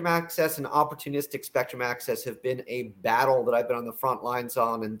dynamic spectrum access and opportunistic spectrum access have been a battle that I've been on the front lines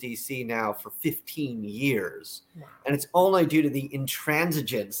on in DC now for 15 years. Wow. And it's only due to the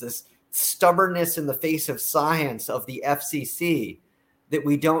intransigence, this stubbornness in the face of science of the FCC, that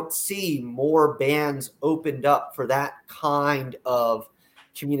we don't see more bands opened up for that kind of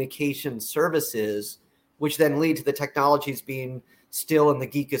communication services, which then lead to the technologies being still in the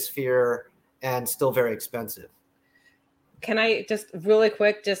geekosphere and still very expensive. Can I just really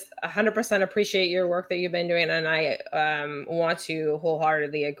quick, just 100% appreciate your work that you've been doing. And I want to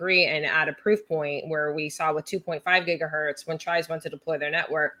wholeheartedly agree and add a proof point where we saw with 2.5 gigahertz, when TRIs went to deploy their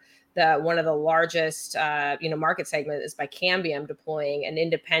network, that one of the largest market segment is by Cambium deploying an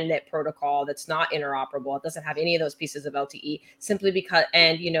independent protocol that's not interoperable. It doesn't have any of those pieces of LTE, simply because,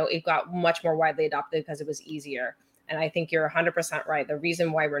 and it got much more widely adopted because it was easier. And I think you're 100% right. The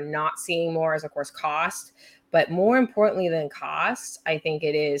reason why we're not seeing more is, of course, cost. But more importantly than cost, I think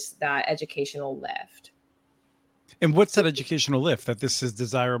it is that educational lift. And what's that educational lift? That this is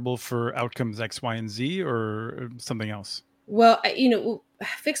desirable for outcomes X, Y, and Z, or something else? Well,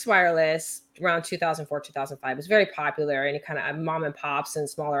 fixed wireless around 2004, 2005 was very popular, and it kind of mom and pops and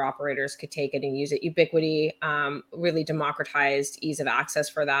smaller operators could take it and use it. Ubiquity really democratized ease of access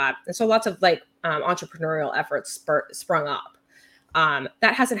for that. And so lots of entrepreneurial efforts sprung up.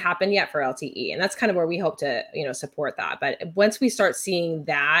 That hasn't happened yet for LTE. And that's kind of where we hope to, support that. But once we start seeing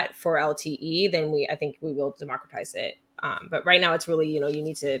that for LTE, then I think we will democratize it. But right now it's really, you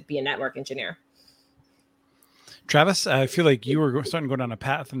need to be a network engineer. Travis, I feel like you were starting to go down a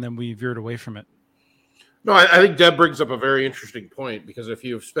path and then we veered away from it. No, I think Deb brings up a very interesting point, because if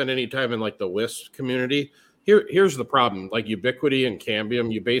you've spent any time in the WISP community, here's the problem. Like Ubiquity and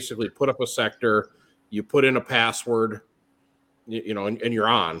Cambium, you basically put up a sector, you put in a password, and you're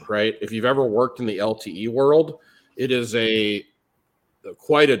on, right? If you've ever worked in the LTE world, it is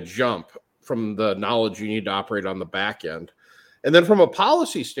quite a jump from the knowledge you need to operate on the back end. And then from a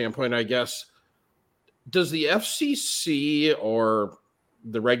policy standpoint, I guess, does the FCC or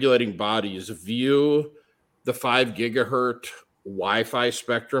the regulating bodies view the 5 gigahertz Wi-Fi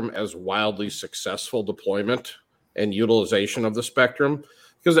spectrum as wildly successful deployment and utilization of the spectrum?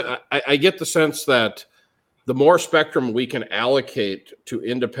 Because I get the sense that the more spectrum we can allocate to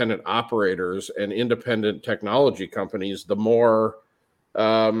independent operators and independent technology companies, the more,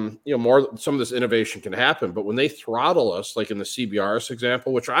 more some of this innovation can happen. But when they throttle us, like in the CBRS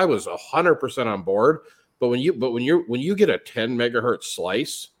example, which I was 100% on board, but when you get a 10 megahertz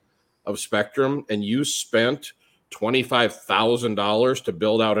slice of spectrum and you spent $25,000 to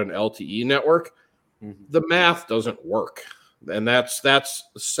build out an LTE network, the math doesn't work, and that's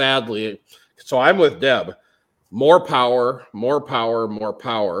sadly. So I'm with Deb. More power,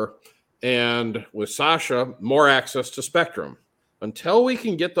 and with Sasha, more access to spectrum. Until we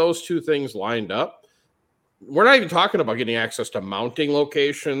can get those two things lined up, we're not even talking about getting access to mounting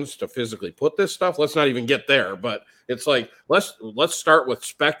locations to physically put this stuff. Let's not even get there. But it's like, let's start with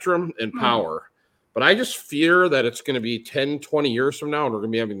spectrum and power. But I just fear that it's going to be 10, 20 years from now, and we're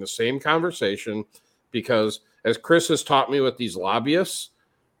going to be having the same conversation, because as Chris has taught me with these lobbyists,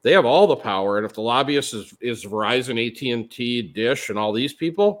 they have all the power, and if the lobbyist is Verizon, AT&T, Dish, and all these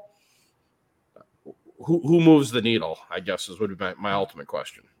people, who moves the needle, I guess, would be my ultimate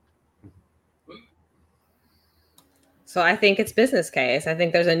question. So I think it's business case. I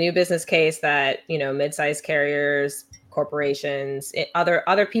think there's a new business case that, mid-sized carriers, corporations,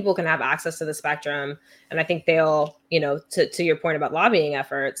 other people can have access to the spectrum. And I think they'll, to your point about lobbying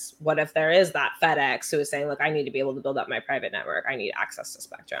efforts, what if there is that FedEx who is saying, look, I need to be able to build up my private network. I need access to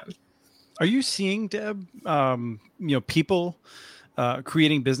spectrum. Are you seeing, Deb, people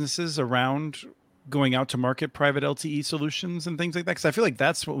creating businesses around going out to market private LTE solutions and things like that? Because I feel like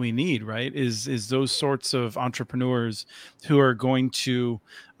that's what we need, right? Is those sorts of entrepreneurs who are going to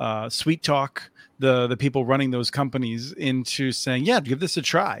sweet talk the people running those companies into saying, yeah, give this a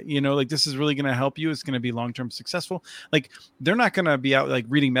try. This is really going to help you. It's going to be long-term successful. Like, they're not going to be out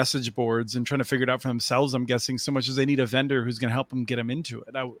reading message boards and trying to figure it out for themselves, I'm guessing, so much as they need a vendor who's going to help them get them into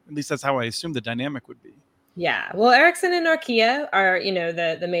it. At least that's how I assume the dynamic would be. Yeah, well, Ericsson and Nokia are,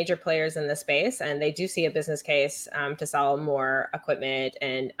 the major players in the space, and they do see a business case to sell more equipment.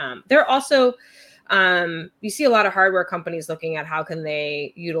 And they're also, you see a lot of hardware companies looking at how can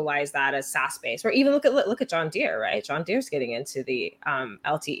they utilize that as SaaS based, or even look at John Deere, right? John Deere's getting into the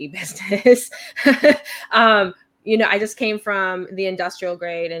LTE business. I just came from the Industrial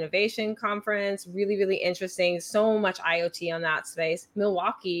Grade Innovation Conference, really, really interesting. So much IoT on that space.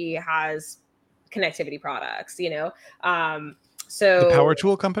 Milwaukee has connectivity products, so the power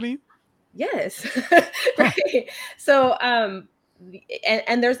tool company. Yes. Right. So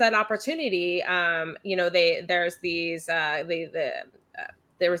and there's that opportunity. There's these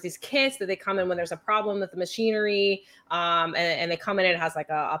there was these kits that they come in when there's a problem with the machinery, and they come in, it has like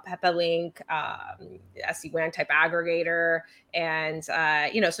a PepaLink SD-WAN type aggregator, and so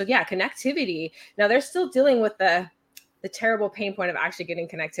yeah, connectivity. Now they're still dealing with the terrible pain point of actually getting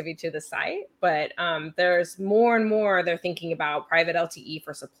connectivity to the site. But there's more and more they're thinking about private LTE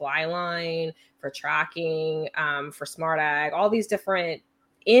for supply line, for tracking, for smart ag, all these different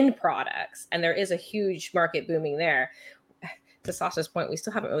end products. And there is a huge market booming there. To Sasha's point, we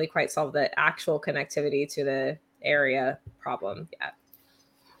still haven't really quite solved the actual connectivity to the area problem yet.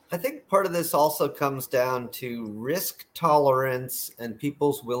 I think part of this also comes down to risk tolerance and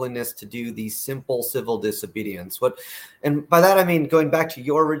people's willingness to do the simple civil disobedience. And by that I mean, going back to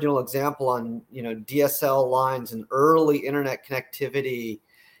your original example on DSL lines and early internet connectivity,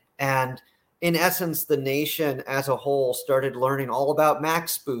 and in essence, the nation as a whole started learning all about MAC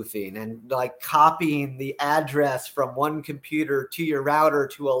spoofing and like copying the address from one computer to your router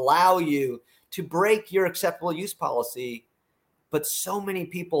to allow you to break your acceptable use policy. But so many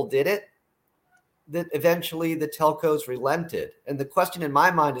people did it that eventually the telcos relented. And the question in my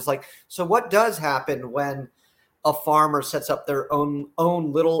mind is like, so what does happen when a farmer sets up their own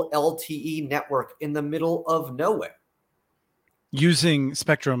little LTE network in the middle of nowhere? Using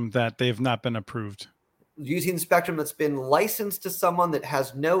spectrum that they've not been approved. Using spectrum that's been licensed to someone that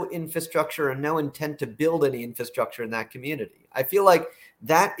has no infrastructure and no intent to build any infrastructure in that community. I feel like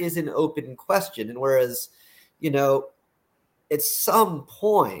that is an open question. And whereas, at some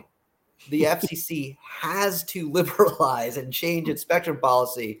point, the FCC has to liberalize and change its spectrum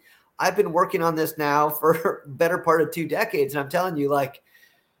policy. I've been working on this now for better part of 2 decades. And I'm telling you, like,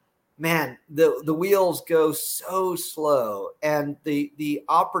 man, the wheels go so slow. And the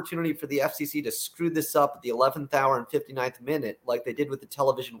opportunity for the FCC to screw this up at the 11th hour and 59th minute, like they did with the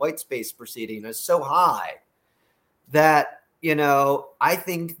television white space proceeding, is so high that, I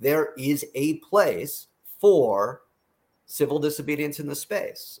think there is a place for civil disobedience in the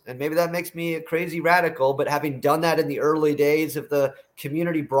space. And maybe that makes me a crazy radical, but having done that in the early days of the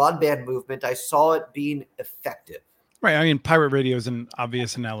community broadband movement, I saw it being effective. Right. I mean, pirate radio is an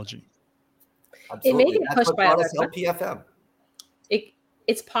obvious analogy. Absolutely. It may get pushed by other LPFM.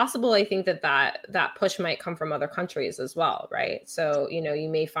 It's possible, I think, that push might come from other countries as well, right? So, you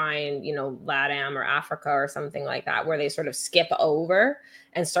may find, LATAM or Africa or something like that, where they sort of skip over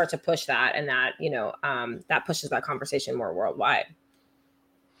and start to push that, and that, that pushes that conversation more worldwide.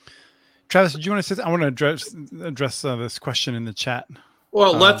 Travis, did you want to say? I want to address this question in the chat.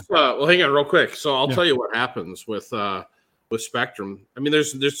 Well, let's hang on real quick. So I'll tell you what happens with spectrum. I mean,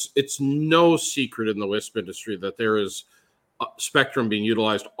 it's no secret in the WISP industry that there is spectrum being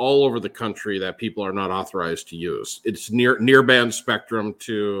utilized all over the country that people are not authorized to use. It's near band spectrum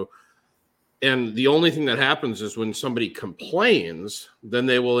and the only thing that happens is when somebody complains, then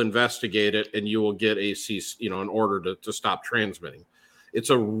they will investigate it and you will get an order to stop transmitting. It's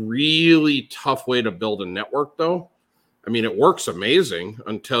a really tough way to build a network, though. I mean, it works amazing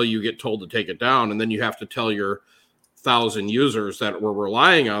until you get told to take it down, and then you have to tell your 1,000 users that were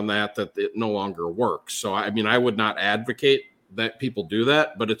relying on that it no longer works. So, I mean, I would not advocate that people do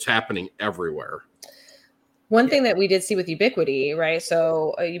that, but it's happening everywhere. One thing that we did see with Ubiquiti, right?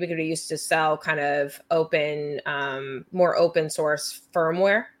 So Ubiquiti used to sell kind of open, more open source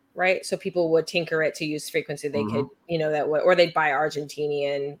firmware, right? So people would tinker it to use frequency. They could, or they'd buy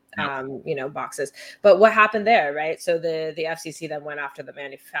Argentinian, boxes. But what happened there, right? So the FCC then went after the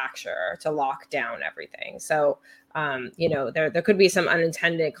manufacturer to lock down everything. So, there could be some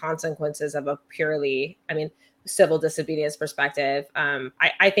unintended consequences of a purely, civil disobedience perspective.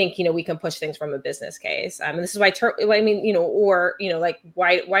 I think, we can push things from a business case. And this is why,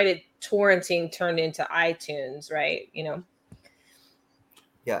 why did torrenting turn into iTunes, right?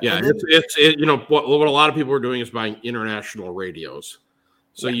 Yeah. What a lot of people are doing is buying international radios.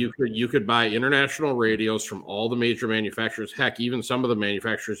 So you could buy international radios from all the major manufacturers. Heck, even some of the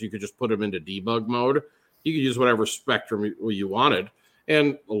manufacturers, you could just put them into debug mode. You could use whatever spectrum you wanted.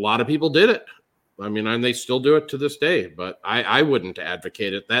 And a lot of people did it. I mean, and they still do it to this day, but I wouldn't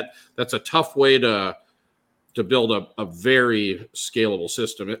advocate it. That's a tough way to build a very scalable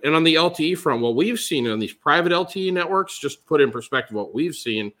system. And on the LTE front, what we've seen on these private LTE networks, just to put in perspective, what we've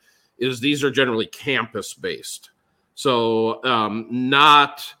seen is these are generally campus based. So I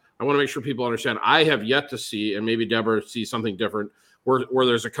want to make sure people understand, I have yet to see, and maybe Deborah sees something different, where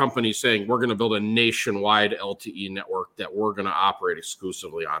there's a company saying we're going to build a nationwide LTE network that we're going to operate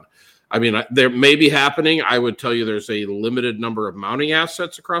exclusively on. I mean, there may be happening. I would tell you there's a limited number of mounting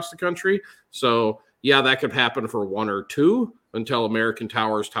assets across the country. So yeah, that could happen for one or two until American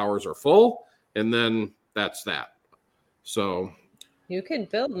Towers are full. And then that's that. So you can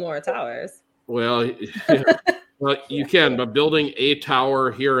build more towers. Well, well, you can, but building a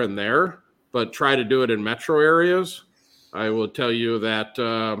tower here and there, but try to do it in metro areas, I will tell you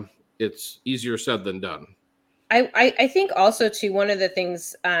that it's easier said than done. I think also too, one of the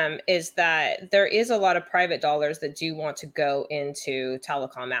things is that there is a lot of private dollars that do want to go into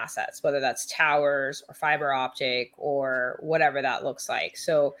telecom assets, whether that's towers or fiber optic or whatever that looks like.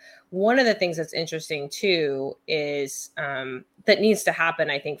 So one of the things that's interesting too is that needs to happen,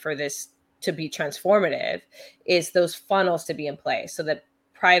 I think, for this to be transformative, is those funnels to be in place so that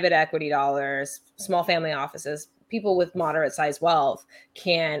private equity dollars, small family offices, people with moderate sized wealth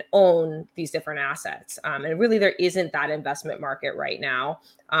can own these different assets. And really, there isn't that investment market right now.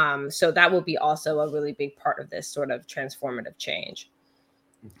 So that will be also a really big part of this sort of transformative change.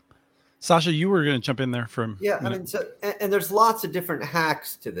 Sasha, you were going to jump in there from. Yeah, I mean, so, and there's lots of different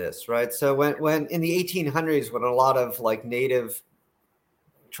hacks to this, right? So when in the 1800s, when a lot of like native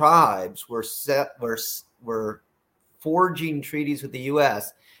tribes were forging treaties with the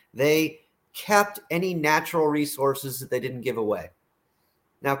U.S., they kept any natural resources that they didn't give away.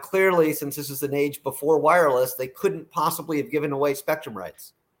 Now, clearly, since this is an age before wireless, they couldn't possibly have given away spectrum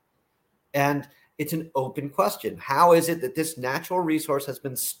rights. And it's an open question. How is it that this natural resource has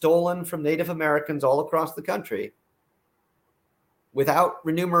been stolen from Native Americans all across the country without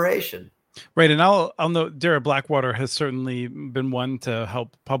remuneration? Right. And I'll know Dara Blackwater has certainly been one to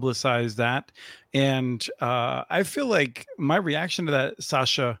help publicize that. And I feel like my reaction to that,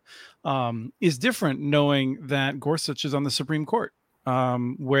 Sasha, is different knowing that Gorsuch is on the Supreme Court,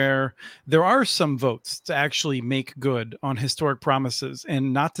 where there are some votes to actually make good on historic promises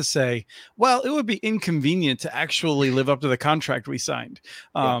and not to say, well, it would be inconvenient to actually live up to the contract we signed.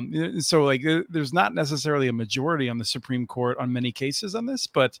 So like there's not necessarily a majority on the Supreme Court on many cases on this,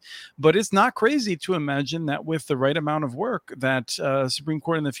 but it's not crazy to imagine that with the right amount of work that Supreme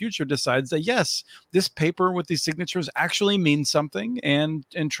Court in the future decides that, yes, this paper with these signatures actually means something and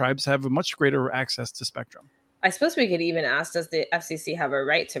tribes have a much greater access to spectrum. I suppose we could even ask, does the FCC have a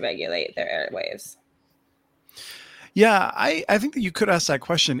right to regulate their airwaves? Yeah, I think that you could ask that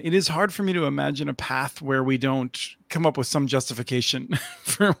question. It is hard for me to imagine a path where we don't come up with some justification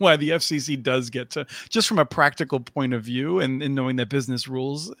for why the FCC does get to, just from a practical point of view and knowing that business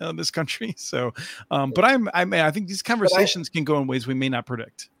rules in this country. So, but I think these conversations can go in ways we may not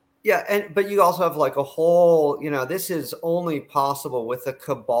predict. Yeah, but you also have like a whole, this is only possible with a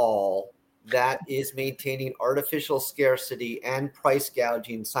cabal that is maintaining artificial scarcity and price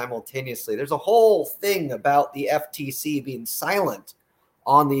gouging simultaneously. There's a whole thing about the FTC being silent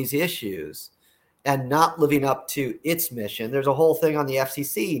on these issues and not living up to its mission. There's a whole thing on the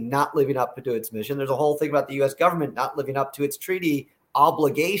FCC not living up to its mission. There's a whole thing about the U.S. government not living up to its treaty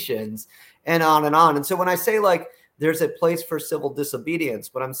obligations, and on and on. And so when I say like there's a place for civil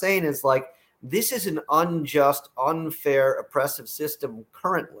disobedience, what I'm saying is like this is an unjust, unfair, oppressive system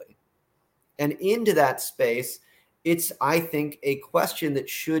currently. And into that space, it's, I think, a question that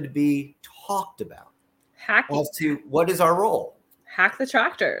should be talked about as to what is our role. Hack the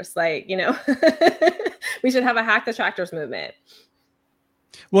tractors. Like, we should have a hack the tractors movement.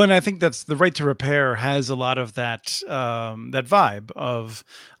 Well, and I think that's the right to repair has a lot of that vibe of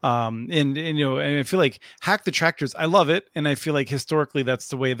and I feel like hack the tractors. I love it, and I feel like historically that's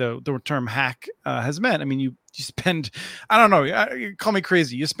the way the term hack has meant. I mean, you spend, I don't know, call me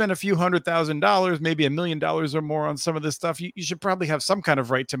crazy. You spend a few $100,000, maybe $1 million or more on some of this stuff. You should probably have some kind of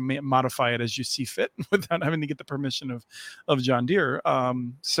right to modify it as you see fit without having to get the permission of John Deere.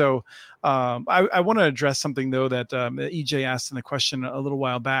 So I want to address something though that EJ asked in the question a little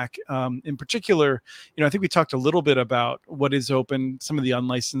while back. In particular, I think we talked a little bit about what is open, some of the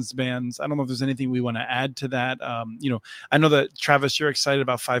unlicensed bands. I don't know if there's anything we want to add to that. I know that Travis, you're excited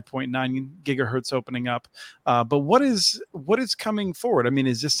about 5.9 gigahertz opening up. But what is coming forward? I mean,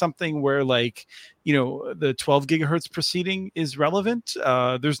 is this something where the 12 gigahertz proceeding is relevant?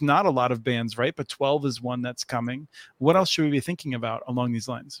 There's not a lot of bands, right? But 12 is one that's coming. What else should we be thinking about along these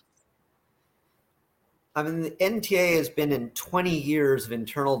lines? I mean, the NTA has been in 20 years of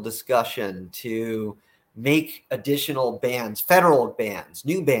internal discussion to make additional bans, federal bans,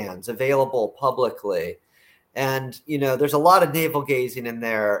 new bans available publicly. And, there's a lot of navel gazing in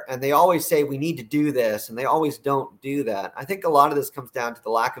there, and they always say we need to do this, and they always don't do that. I think a lot of this comes down to the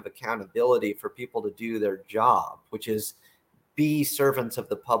lack of accountability for people to do their job, which is be servants of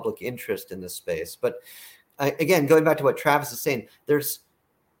the public interest in this space. But again, going back to what Travis is saying,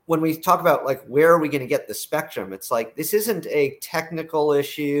 when we talk about like, where are we going to get the spectrum? It's like, this isn't a technical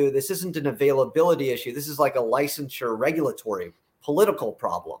issue. This isn't an availability issue. This is like a licensure, regulatory, political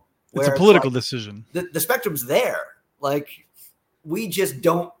problem. It's a political decision. The spectrum's there. Like, we just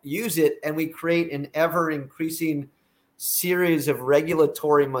don't use it, and we create an ever increasing series of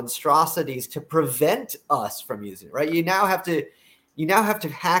regulatory monstrosities to prevent us from using it, right? You now have to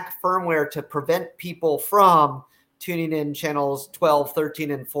hack firmware to prevent people from tuning in channels 12,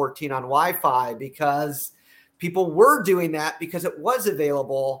 13, and 14 on Wi-Fi, because people were doing that because it was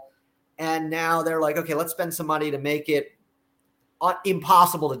available. And now they're like, okay, let's spend some money to make it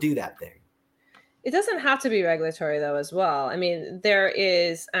impossible to do that thing. It doesn't have to be regulatory though, as well. I mean, there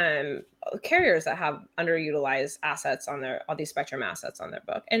is carriers that have underutilized assets on all these spectrum assets on their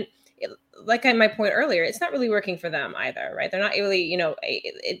book. And like my point earlier, it's not really working for them either, right? They're not really,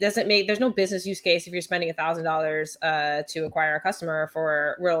 there's no business use case if you're spending $1,000 to acquire a customer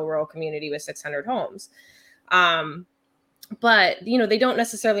for a rural community with 600 homes. But, they don't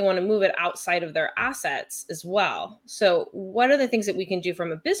necessarily want to move it outside of their assets as well. So one of the things that we can do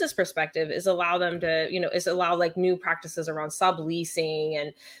from a business perspective is allow them to, allow like new practices around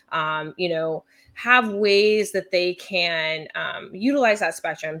subleasing and, have ways that they can utilize that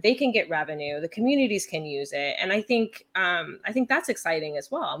spectrum. They can get revenue. The communities can use it. And I think that's exciting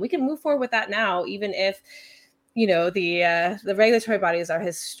as well. We can move forward with that now, even if, the regulatory bodies are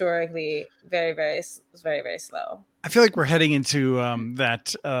historically very, very, very, very slow. I feel like we're heading into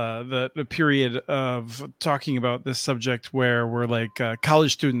the period of talking about this subject where we're like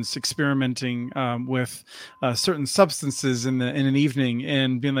college students experimenting with certain substances in an evening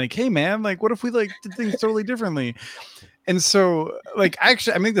and being like, hey man, like what if we like did things totally differently? And so like I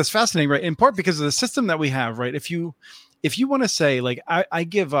think that's fascinating, right? In part because of the system that we have, right? If you want to say like I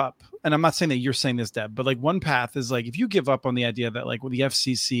give up, and I'm not saying that you're saying this, Deb, but like one path is like if you give up on the idea that like the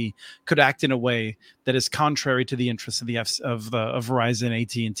FCC could act in a way that is contrary to the interests of Verizon,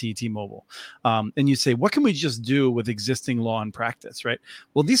 AT&T, T-Mobile, and you say, what can we just do with existing law and practice, right?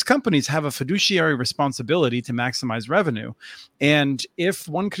 Well, these companies have a fiduciary responsibility to maximize revenue, and if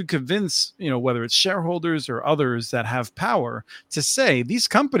one could convince, whether it's shareholders or others that have power, to say these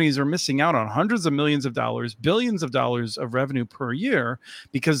companies are missing out on hundreds of millions of dollars, billions of dollars of revenue per year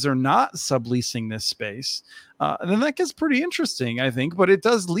because they're not subleasing this space, and then that gets pretty interesting, I think. But it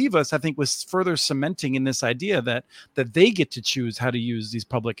does leave us, I think, with further cementing in this idea that they get to choose how to use these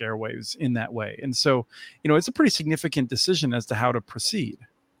public airwaves in that way. And so, it's a pretty significant decision as to how to proceed.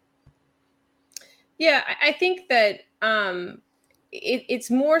 Yeah, I think that it's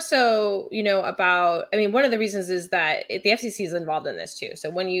more so, about, one of the reasons is that the FCC is involved in this too. So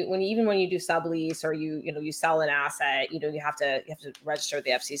when you do sublease or you sell an asset, you have to register with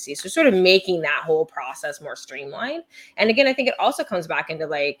the FCC. So sort of making that whole process more streamlined. And again, I think it also comes back into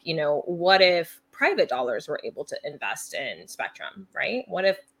like, what if private dollars were able to invest in spectrum, right? What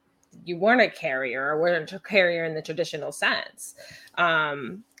if you weren't a carrier or weren't a carrier in the traditional sense?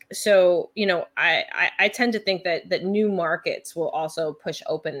 So, I tend to think that new markets will also push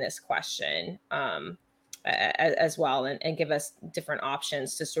open this question as well and give us different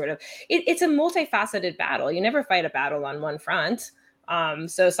options to sort of, it's a multifaceted battle. You never fight a battle on one front.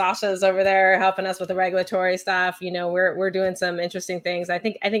 So Sasha's over there helping us with the regulatory stuff. We're doing some interesting things. I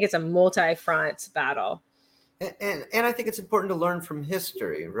think it's a multi-front battle. And I think it's important to learn from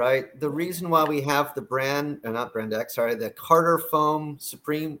history, right? The reason why we have the Carter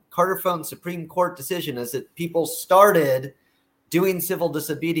Phone Supreme Court decision is that people started doing civil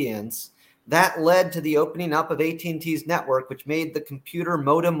disobedience. That led to the opening up of AT&T's network, which made the computer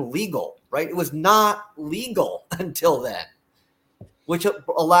modem legal, right? It was not legal until then, which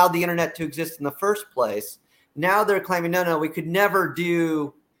allowed the internet to exist in the first place. Now they're claiming, no, we could never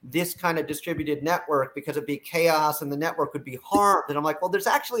do this kind of distributed network because it'd be chaos and the network would be harmed. And I'm like, well, there's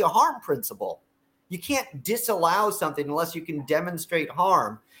actually a harm principle. You can't disallow something unless you can demonstrate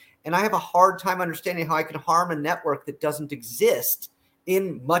harm. And I have a hard time understanding how I can harm a network that doesn't exist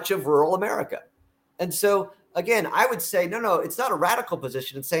in much of rural America. And so, again, I would say, no, it's not a radical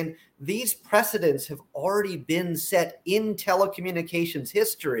position. It's saying these precedents have already been set in telecommunications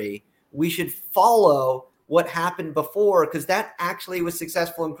history. We should follow what happened before, because that actually was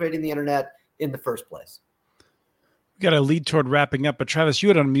successful in creating the internet. in the first place. We got to lead toward wrapping up, but Travis, you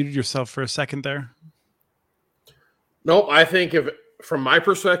had unmuted yourself for a second there. Nope. I think from my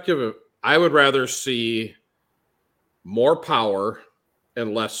perspective, I would rather see more power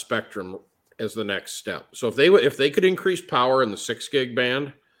and less spectrum as the next step. So if they could increase power in the 6 gig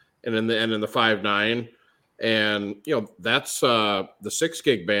band and in the 5.9, and that's the 6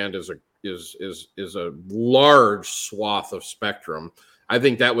 gig band is a large swath of spectrum. I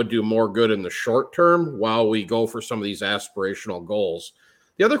think that would do more good in the short term while we go for some of these aspirational goals.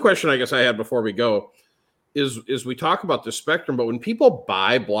 The other question I guess I had before we go is we talk about the spectrum, but when people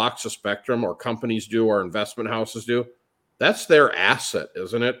buy blocks of spectrum, or companies do, or investment houses do, that's their asset,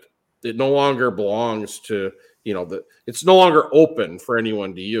 isn't it? It no longer belongs to, it's no longer open for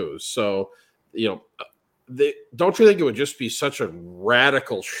anyone to use. So, don't you think it would just be such a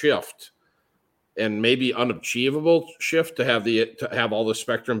radical shift and maybe unachievable shift to have all the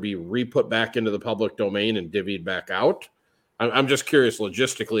spectrum be re-put back into the public domain and divvied back out? I'm just curious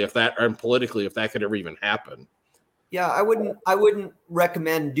logistically and politically if that could ever even happen. Yeah, I wouldn't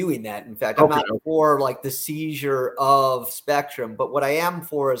recommend doing that. In fact, I'm not for like the seizure of spectrum, but what I am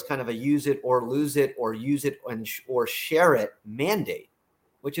for is kind of a use it or lose it, or use it or share it mandate,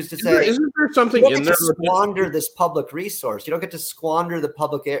 which is to say, isn't there something in there to squander this public resource? You don't get to squander the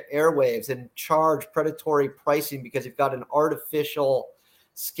public airwaves and charge predatory pricing because you've got an artificial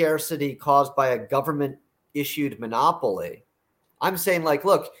scarcity caused by a government issued monopoly. I'm saying, like,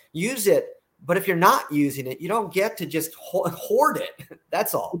 look, use it. But if you're not using it, you don't get to just hoard it.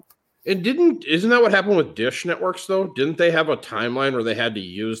 That's all. And isn't that what happened with Dish Networks, though? Didn't they have a timeline where they had to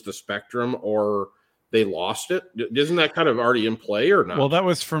use the spectrum or they lost it? Isn't that kind of already in play or not? Well, that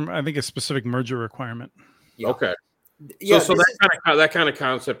was from, I think, a specific merger requirement. Yeah. Okay. Yeah, so that kind of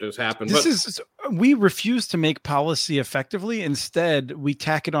concept has happened. We refuse to make policy effectively. Instead, we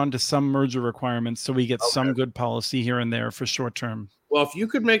tack it on to some merger requirements so we get some good policy here and there for short term. Well, if you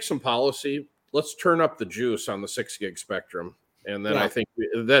could make some policy, let's turn up the juice on the 6 gig spectrum. And then I think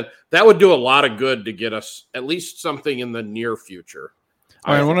that would do a lot of good to get us at least something in the near future.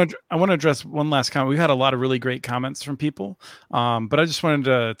 All right, I want to address one last comment. We've had a lot of really great comments from people, but I just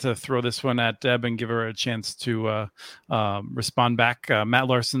wanted to throw this one at Deb and give her a chance to respond back. Matt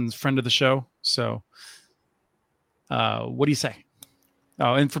Larson's friend of the show. So what do you say?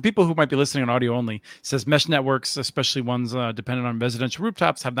 Oh, and for people who might be listening on audio only, it says mesh networks, especially ones dependent on residential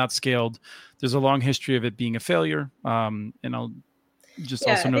rooftops, have not scaled. There's a long history of it being a failure. And I'll just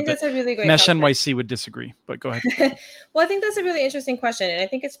also note that really Mesh NYC would disagree, but go ahead. Well, I think that's a really interesting question. And I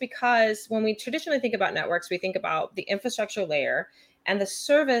think it's because when we traditionally think about networks, we think about the infrastructure layer and the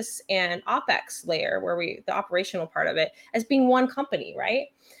service and OpEx layer, where the operational part of it, as being one company, right?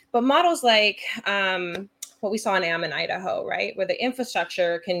 But models like what we saw in Ammon, Idaho, right, where the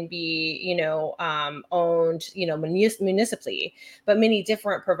infrastructure can be, owned, municipally, but many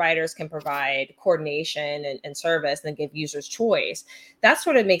different providers can provide coordination and service and give users choice. That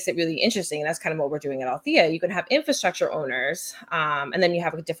sort of makes it really interesting. And that's kind of what we're doing at Althea. You can have infrastructure owners, and then you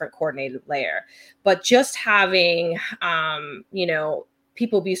have a different coordinated layer. But just having,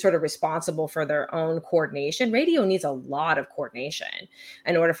 people be sort of responsible for their own coordination. Radio needs a lot of coordination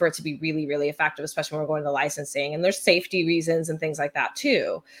in order for it to be really, really effective, especially when we're going to licensing, and there's safety reasons and things like that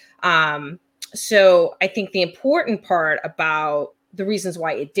too. So I think the important part about the reasons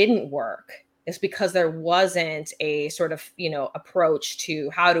why it didn't work is because there wasn't a sort of, approach to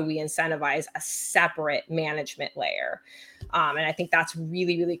how do we incentivize a separate management layer. And I think that's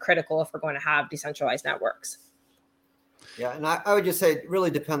really, really critical if we're going to have decentralized networks. Yeah, and I would just say it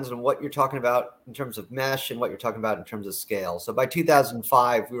really depends on what you're talking about in terms of mesh and what you're talking about in terms of scale. So by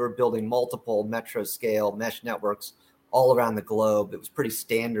 2005, we were building multiple metro scale mesh networks all around the globe. It was pretty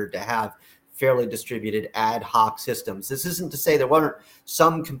standard to have fairly distributed ad hoc systems. This isn't to say there weren't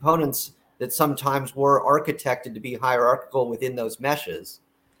some components that sometimes were architected to be hierarchical within those meshes.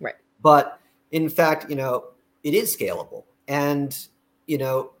 Right. But in fact, it is scalable. And,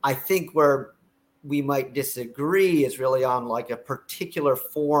 I think where we might disagree is really on like a particular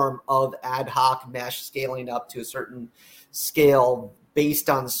form of ad hoc mesh scaling up to a certain scale based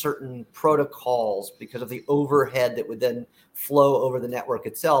on certain protocols because of the overhead that would then flow over the network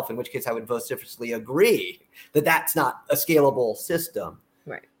itself, in which case I would vociferously agree that that's not a scalable system.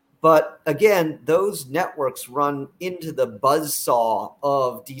 Right. But again, those networks run into the buzzsaw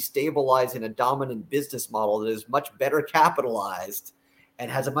of destabilizing a dominant business model that is much better capitalized and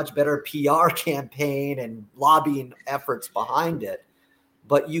has a much better PR campaign and lobbying efforts behind it.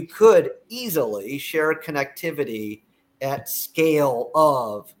 But you could easily share connectivity at scale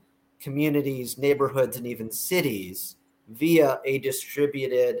of communities, neighborhoods, and even cities via a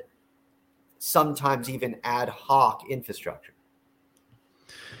distributed sometimes even ad hoc infrastructure.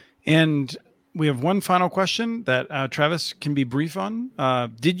 And we have one final question that Travis can be brief on.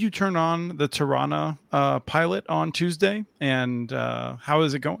 Did you turn on the Tirana pilot on Tuesday? And how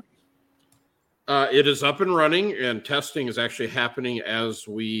is it going? It is up and running, and testing is actually happening as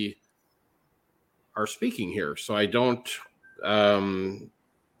we are speaking here. So I don't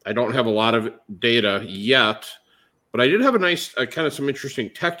have a lot of data yet, but I did have a nice kind of some interesting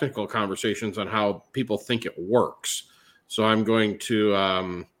technical conversations on how people think it works. So I'm going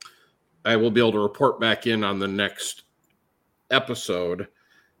to I will be able to report back in on the next episode,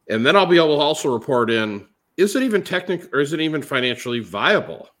 and then I'll be able to also report in, is it even technical or is it even financially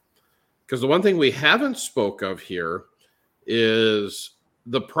viable? Because the one thing we haven't spoke of here is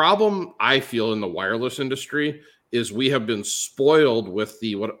the problem I feel in the wireless industry is we have been spoiled with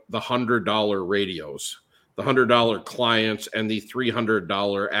the $100 radios, the $100 clients, and the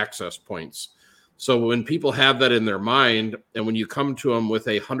 $300 access points. So when people have that in their mind, and when you come to them with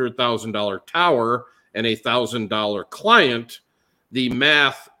a $100,000 tower and a $1,000 client, the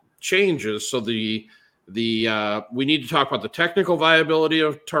math changes. So we need to talk about the technical viability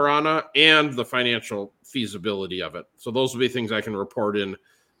of Tirana and the financial feasibility of it. So those will be things I can report in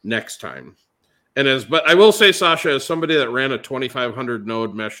next time. But I will say, Sasha, as somebody that ran a 2,500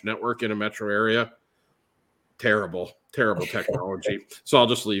 node mesh network in a metro area, terrible technology. So I'll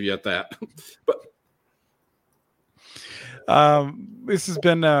just leave you at that. But this has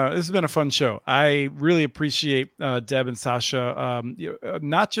been a fun show. I really appreciate Deb and Sasha,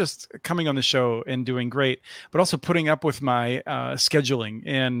 not just coming on the show and doing great, but also putting up with my scheduling.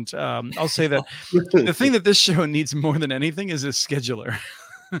 And I'll say that the thing that this show needs more than anything is a scheduler.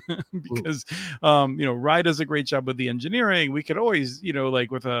 Because Rye does a great job with the engineering. We could always,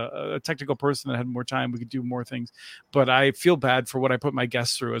 like with a technical person that had more time, we could do more things. But I feel bad for what I put my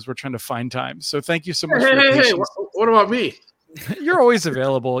guests through as we're trying to find time. So thank you so much. Hey, what about me? You're always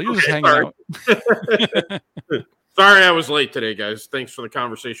available. You're just hanging out. Sorry I was late today, guys. Thanks for the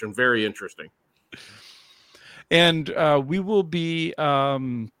conversation. Very interesting. And we will be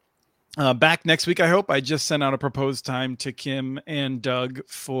back next week, I hope. I just sent out a proposed time to Kim and Doug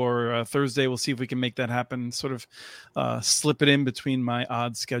for Thursday. We'll see if we can make that happen, sort of slip it in between my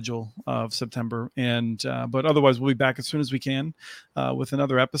odd schedule of September. But otherwise, we'll be back as soon as we can with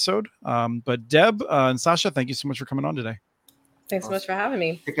another episode. But Deb and Sasha, thank you so much for coming on today. Thanks so much for having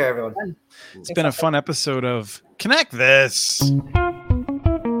me. Take care, everyone. It's been a fun episode of Connect This.